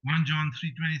 1 John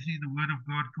 3:23. The word of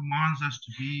God commands us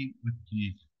to be with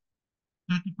Jesus.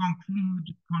 So to conclude,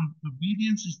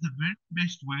 obedience is the very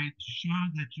best way to show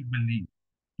that you believe.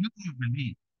 Do you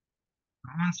believe?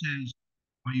 The answer is,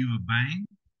 are you obeying?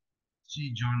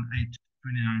 See John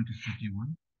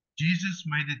 8:29-31. Jesus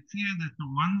made it clear that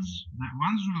one's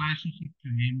relationship to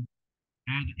Him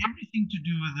had everything to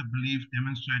do with the belief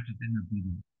demonstrated in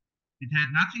obedience. It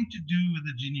had nothing to do with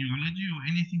the genealogy or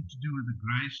anything to do with the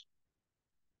grace.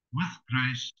 With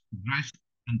grace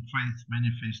and faith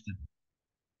manifested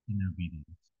in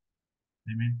obedience.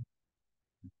 Amen.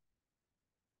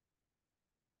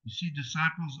 You see,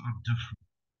 disciples are different.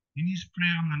 In His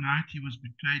prayer on the night He was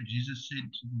betrayed, Jesus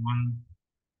said to the one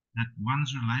that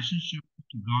one's relationship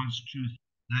to God's truth,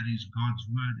 that is God's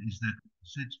word, is that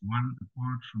sets one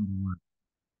apart from the word.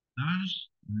 Those,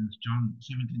 and it's John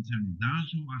 17:70, those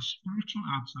who are spiritual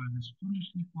outsiders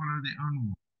foolishly follow their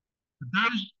own will. But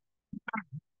those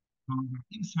who are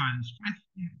insiders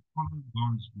faithfully follow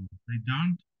God's will. They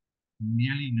don't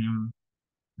merely know,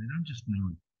 they don't just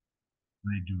know it,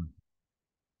 they do it.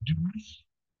 Doers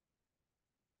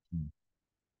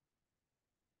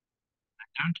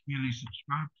don't merely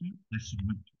subscribe to it, they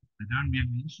submit to it. They don't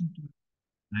merely listen to it,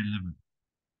 they live it.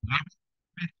 Loving,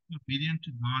 faithful, obedient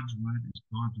to God's word is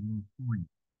God's will for you.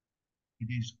 It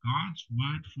is God's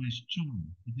word for His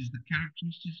children. It is the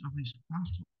characteristics of His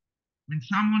household. When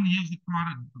someone hears the call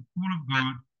of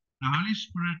God, the Holy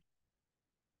Spirit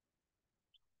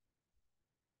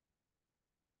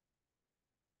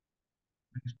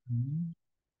makes believe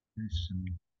they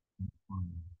submit and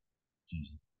follow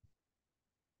Jesus.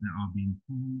 They are being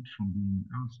pulled from being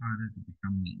outsider to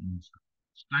becoming insider.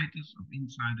 Status of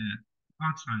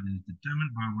outsider is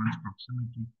determined by one's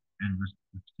proximity and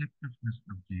receptiveness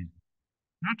of Jesus.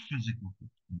 Not physical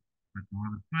proximity, but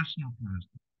rather personal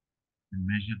closeness, and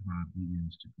measured by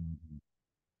obedience to God's word.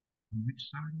 On which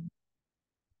side?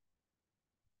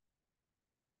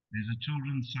 There's a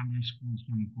children's Sunday school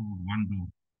song called One Door.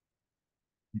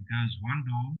 It goes one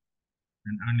door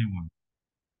and only one,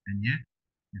 and yet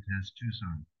it has two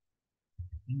sides,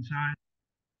 inside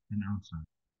and outside.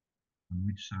 On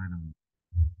which side are we?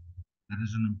 That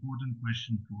is an important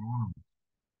question for all of us.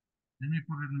 Let me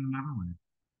put it in another way.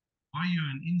 Are you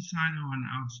an insider or an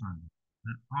outsider?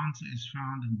 The answer is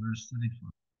found in verse 35.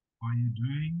 Are you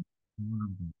doing the will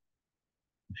of God?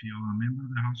 If you are a member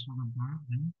of the household of God,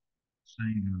 then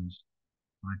saying goes,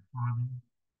 like Father,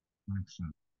 like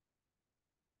Son.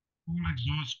 Paul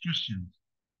exhorts Christians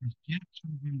as dear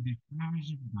children be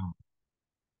followers of God.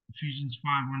 Ephesians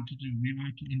 5:1-2, we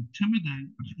are to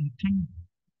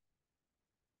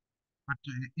but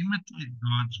to imitate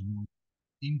God's will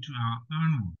into our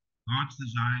own will. God's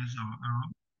desires are our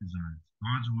desires.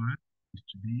 God's word is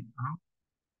to be our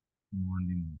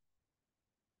commanding word.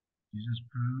 Jesus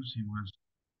proves He was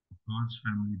of God's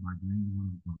family by doing the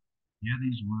will of God. Hear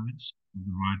these words of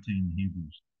the writer in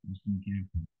Hebrews. Listen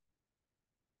carefully.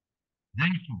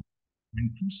 Therefore,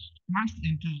 when Christ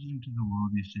enters into the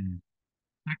world, He says,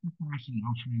 sacrifice and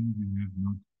offering you have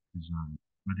not desired,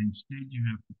 but instead you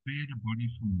have prepared a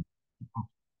body for me to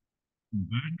offer. In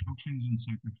burnt offerings and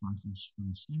sacrifices for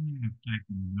the sin you have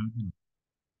taken no delight.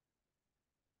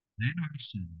 Then I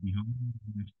said, Behold,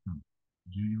 I have come to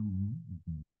do your will, O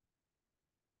God,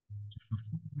 to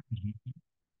fulfill what is written.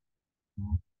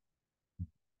 For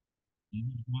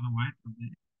Jesus bore the weight of the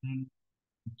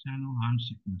eternal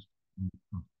homesickness on the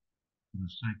cross for the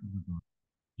sake of the God.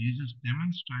 Jesus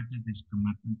demonstrated his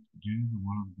commitment to do the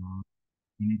will of God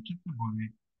when he took the body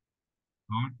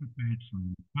God prepared for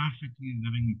him, perfectly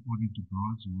living according to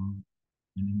God's will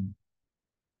and in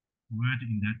word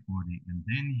in that body. And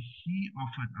then he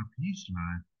offered up his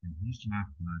life and his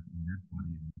lifeblood in that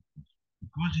body on the cross.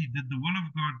 Because he did the will of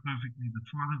God perfectly, the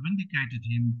Father vindicated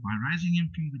him by raising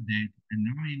him from the dead, and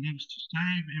now he lives to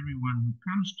save everyone who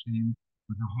comes to him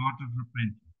with a heart of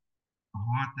repentance, a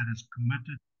heart that is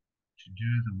committed to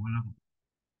do the will of God.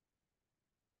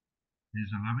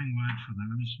 There's a loving word for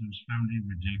those whose family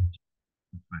reject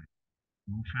the faith.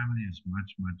 Your family is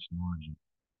much, much larger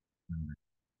than that.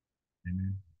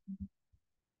 Amen.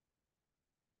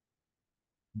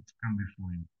 Let's come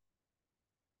before him.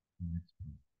 Let's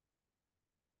pray.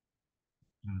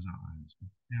 Close our eyes.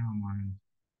 Let's clear our minds.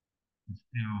 Let's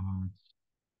clear our hearts.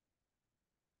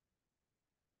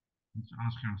 Let's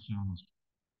ask ourselves,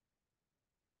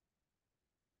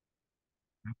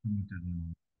 how committed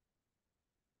am I?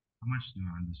 How much do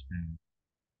I understand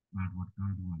about what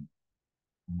God wants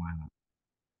for my life?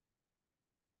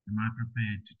 Am I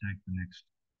prepared to take the next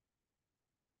step?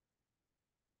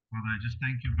 Father, I just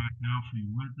thank you right now for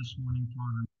your word this morning,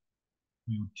 Father,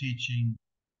 for your teaching.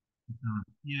 Let our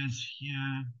ears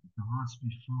hear, let the hearts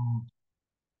be filled.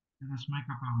 Let us make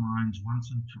up our minds once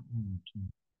and for all to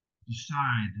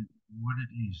decide what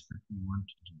it is that we want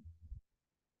to do.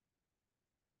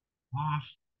 Half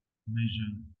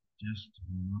measure just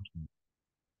will not work.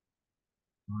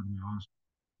 Lord, we ask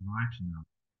right now,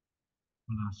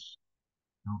 fill us,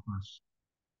 help us,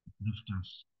 lift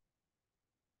us,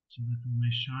 so that we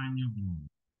may shine your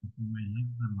glory, that we may live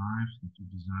the life that you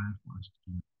desire for us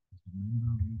to live as a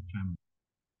member of your family,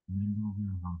 a member of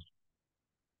your house.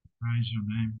 We praise your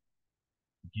name,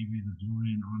 we give you the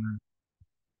glory and honor.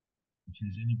 If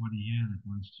there's anybody here that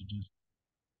wants to just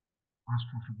ask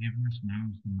for forgiveness,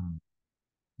 now is the moment.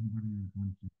 Anybody that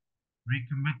wants to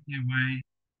recommit their way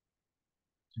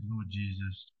to Lord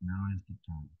Jesus, now is the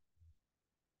time.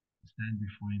 To stand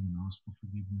before him and ask for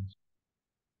forgiveness,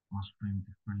 ask for him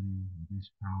to fill you with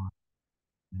his power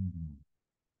and glory.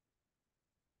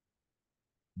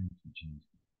 Thank you, Jesus.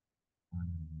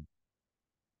 Hallelujah.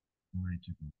 Glory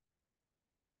to God.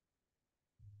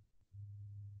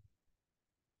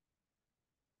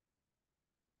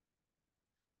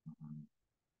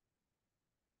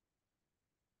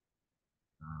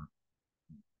 Uh,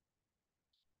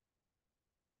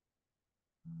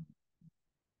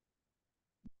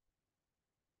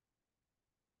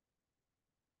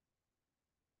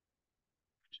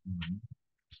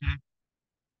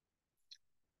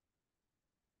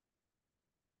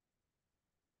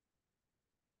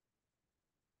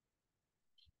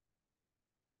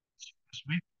 this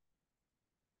week,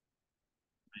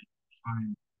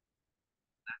 find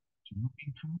what you're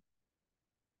looking for.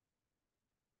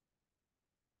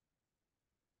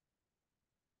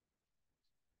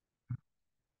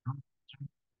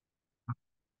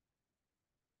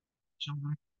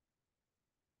 Children,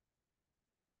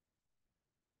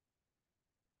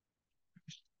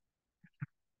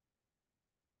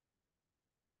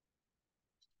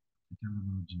 tell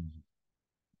about Jesus.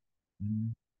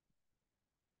 Amen.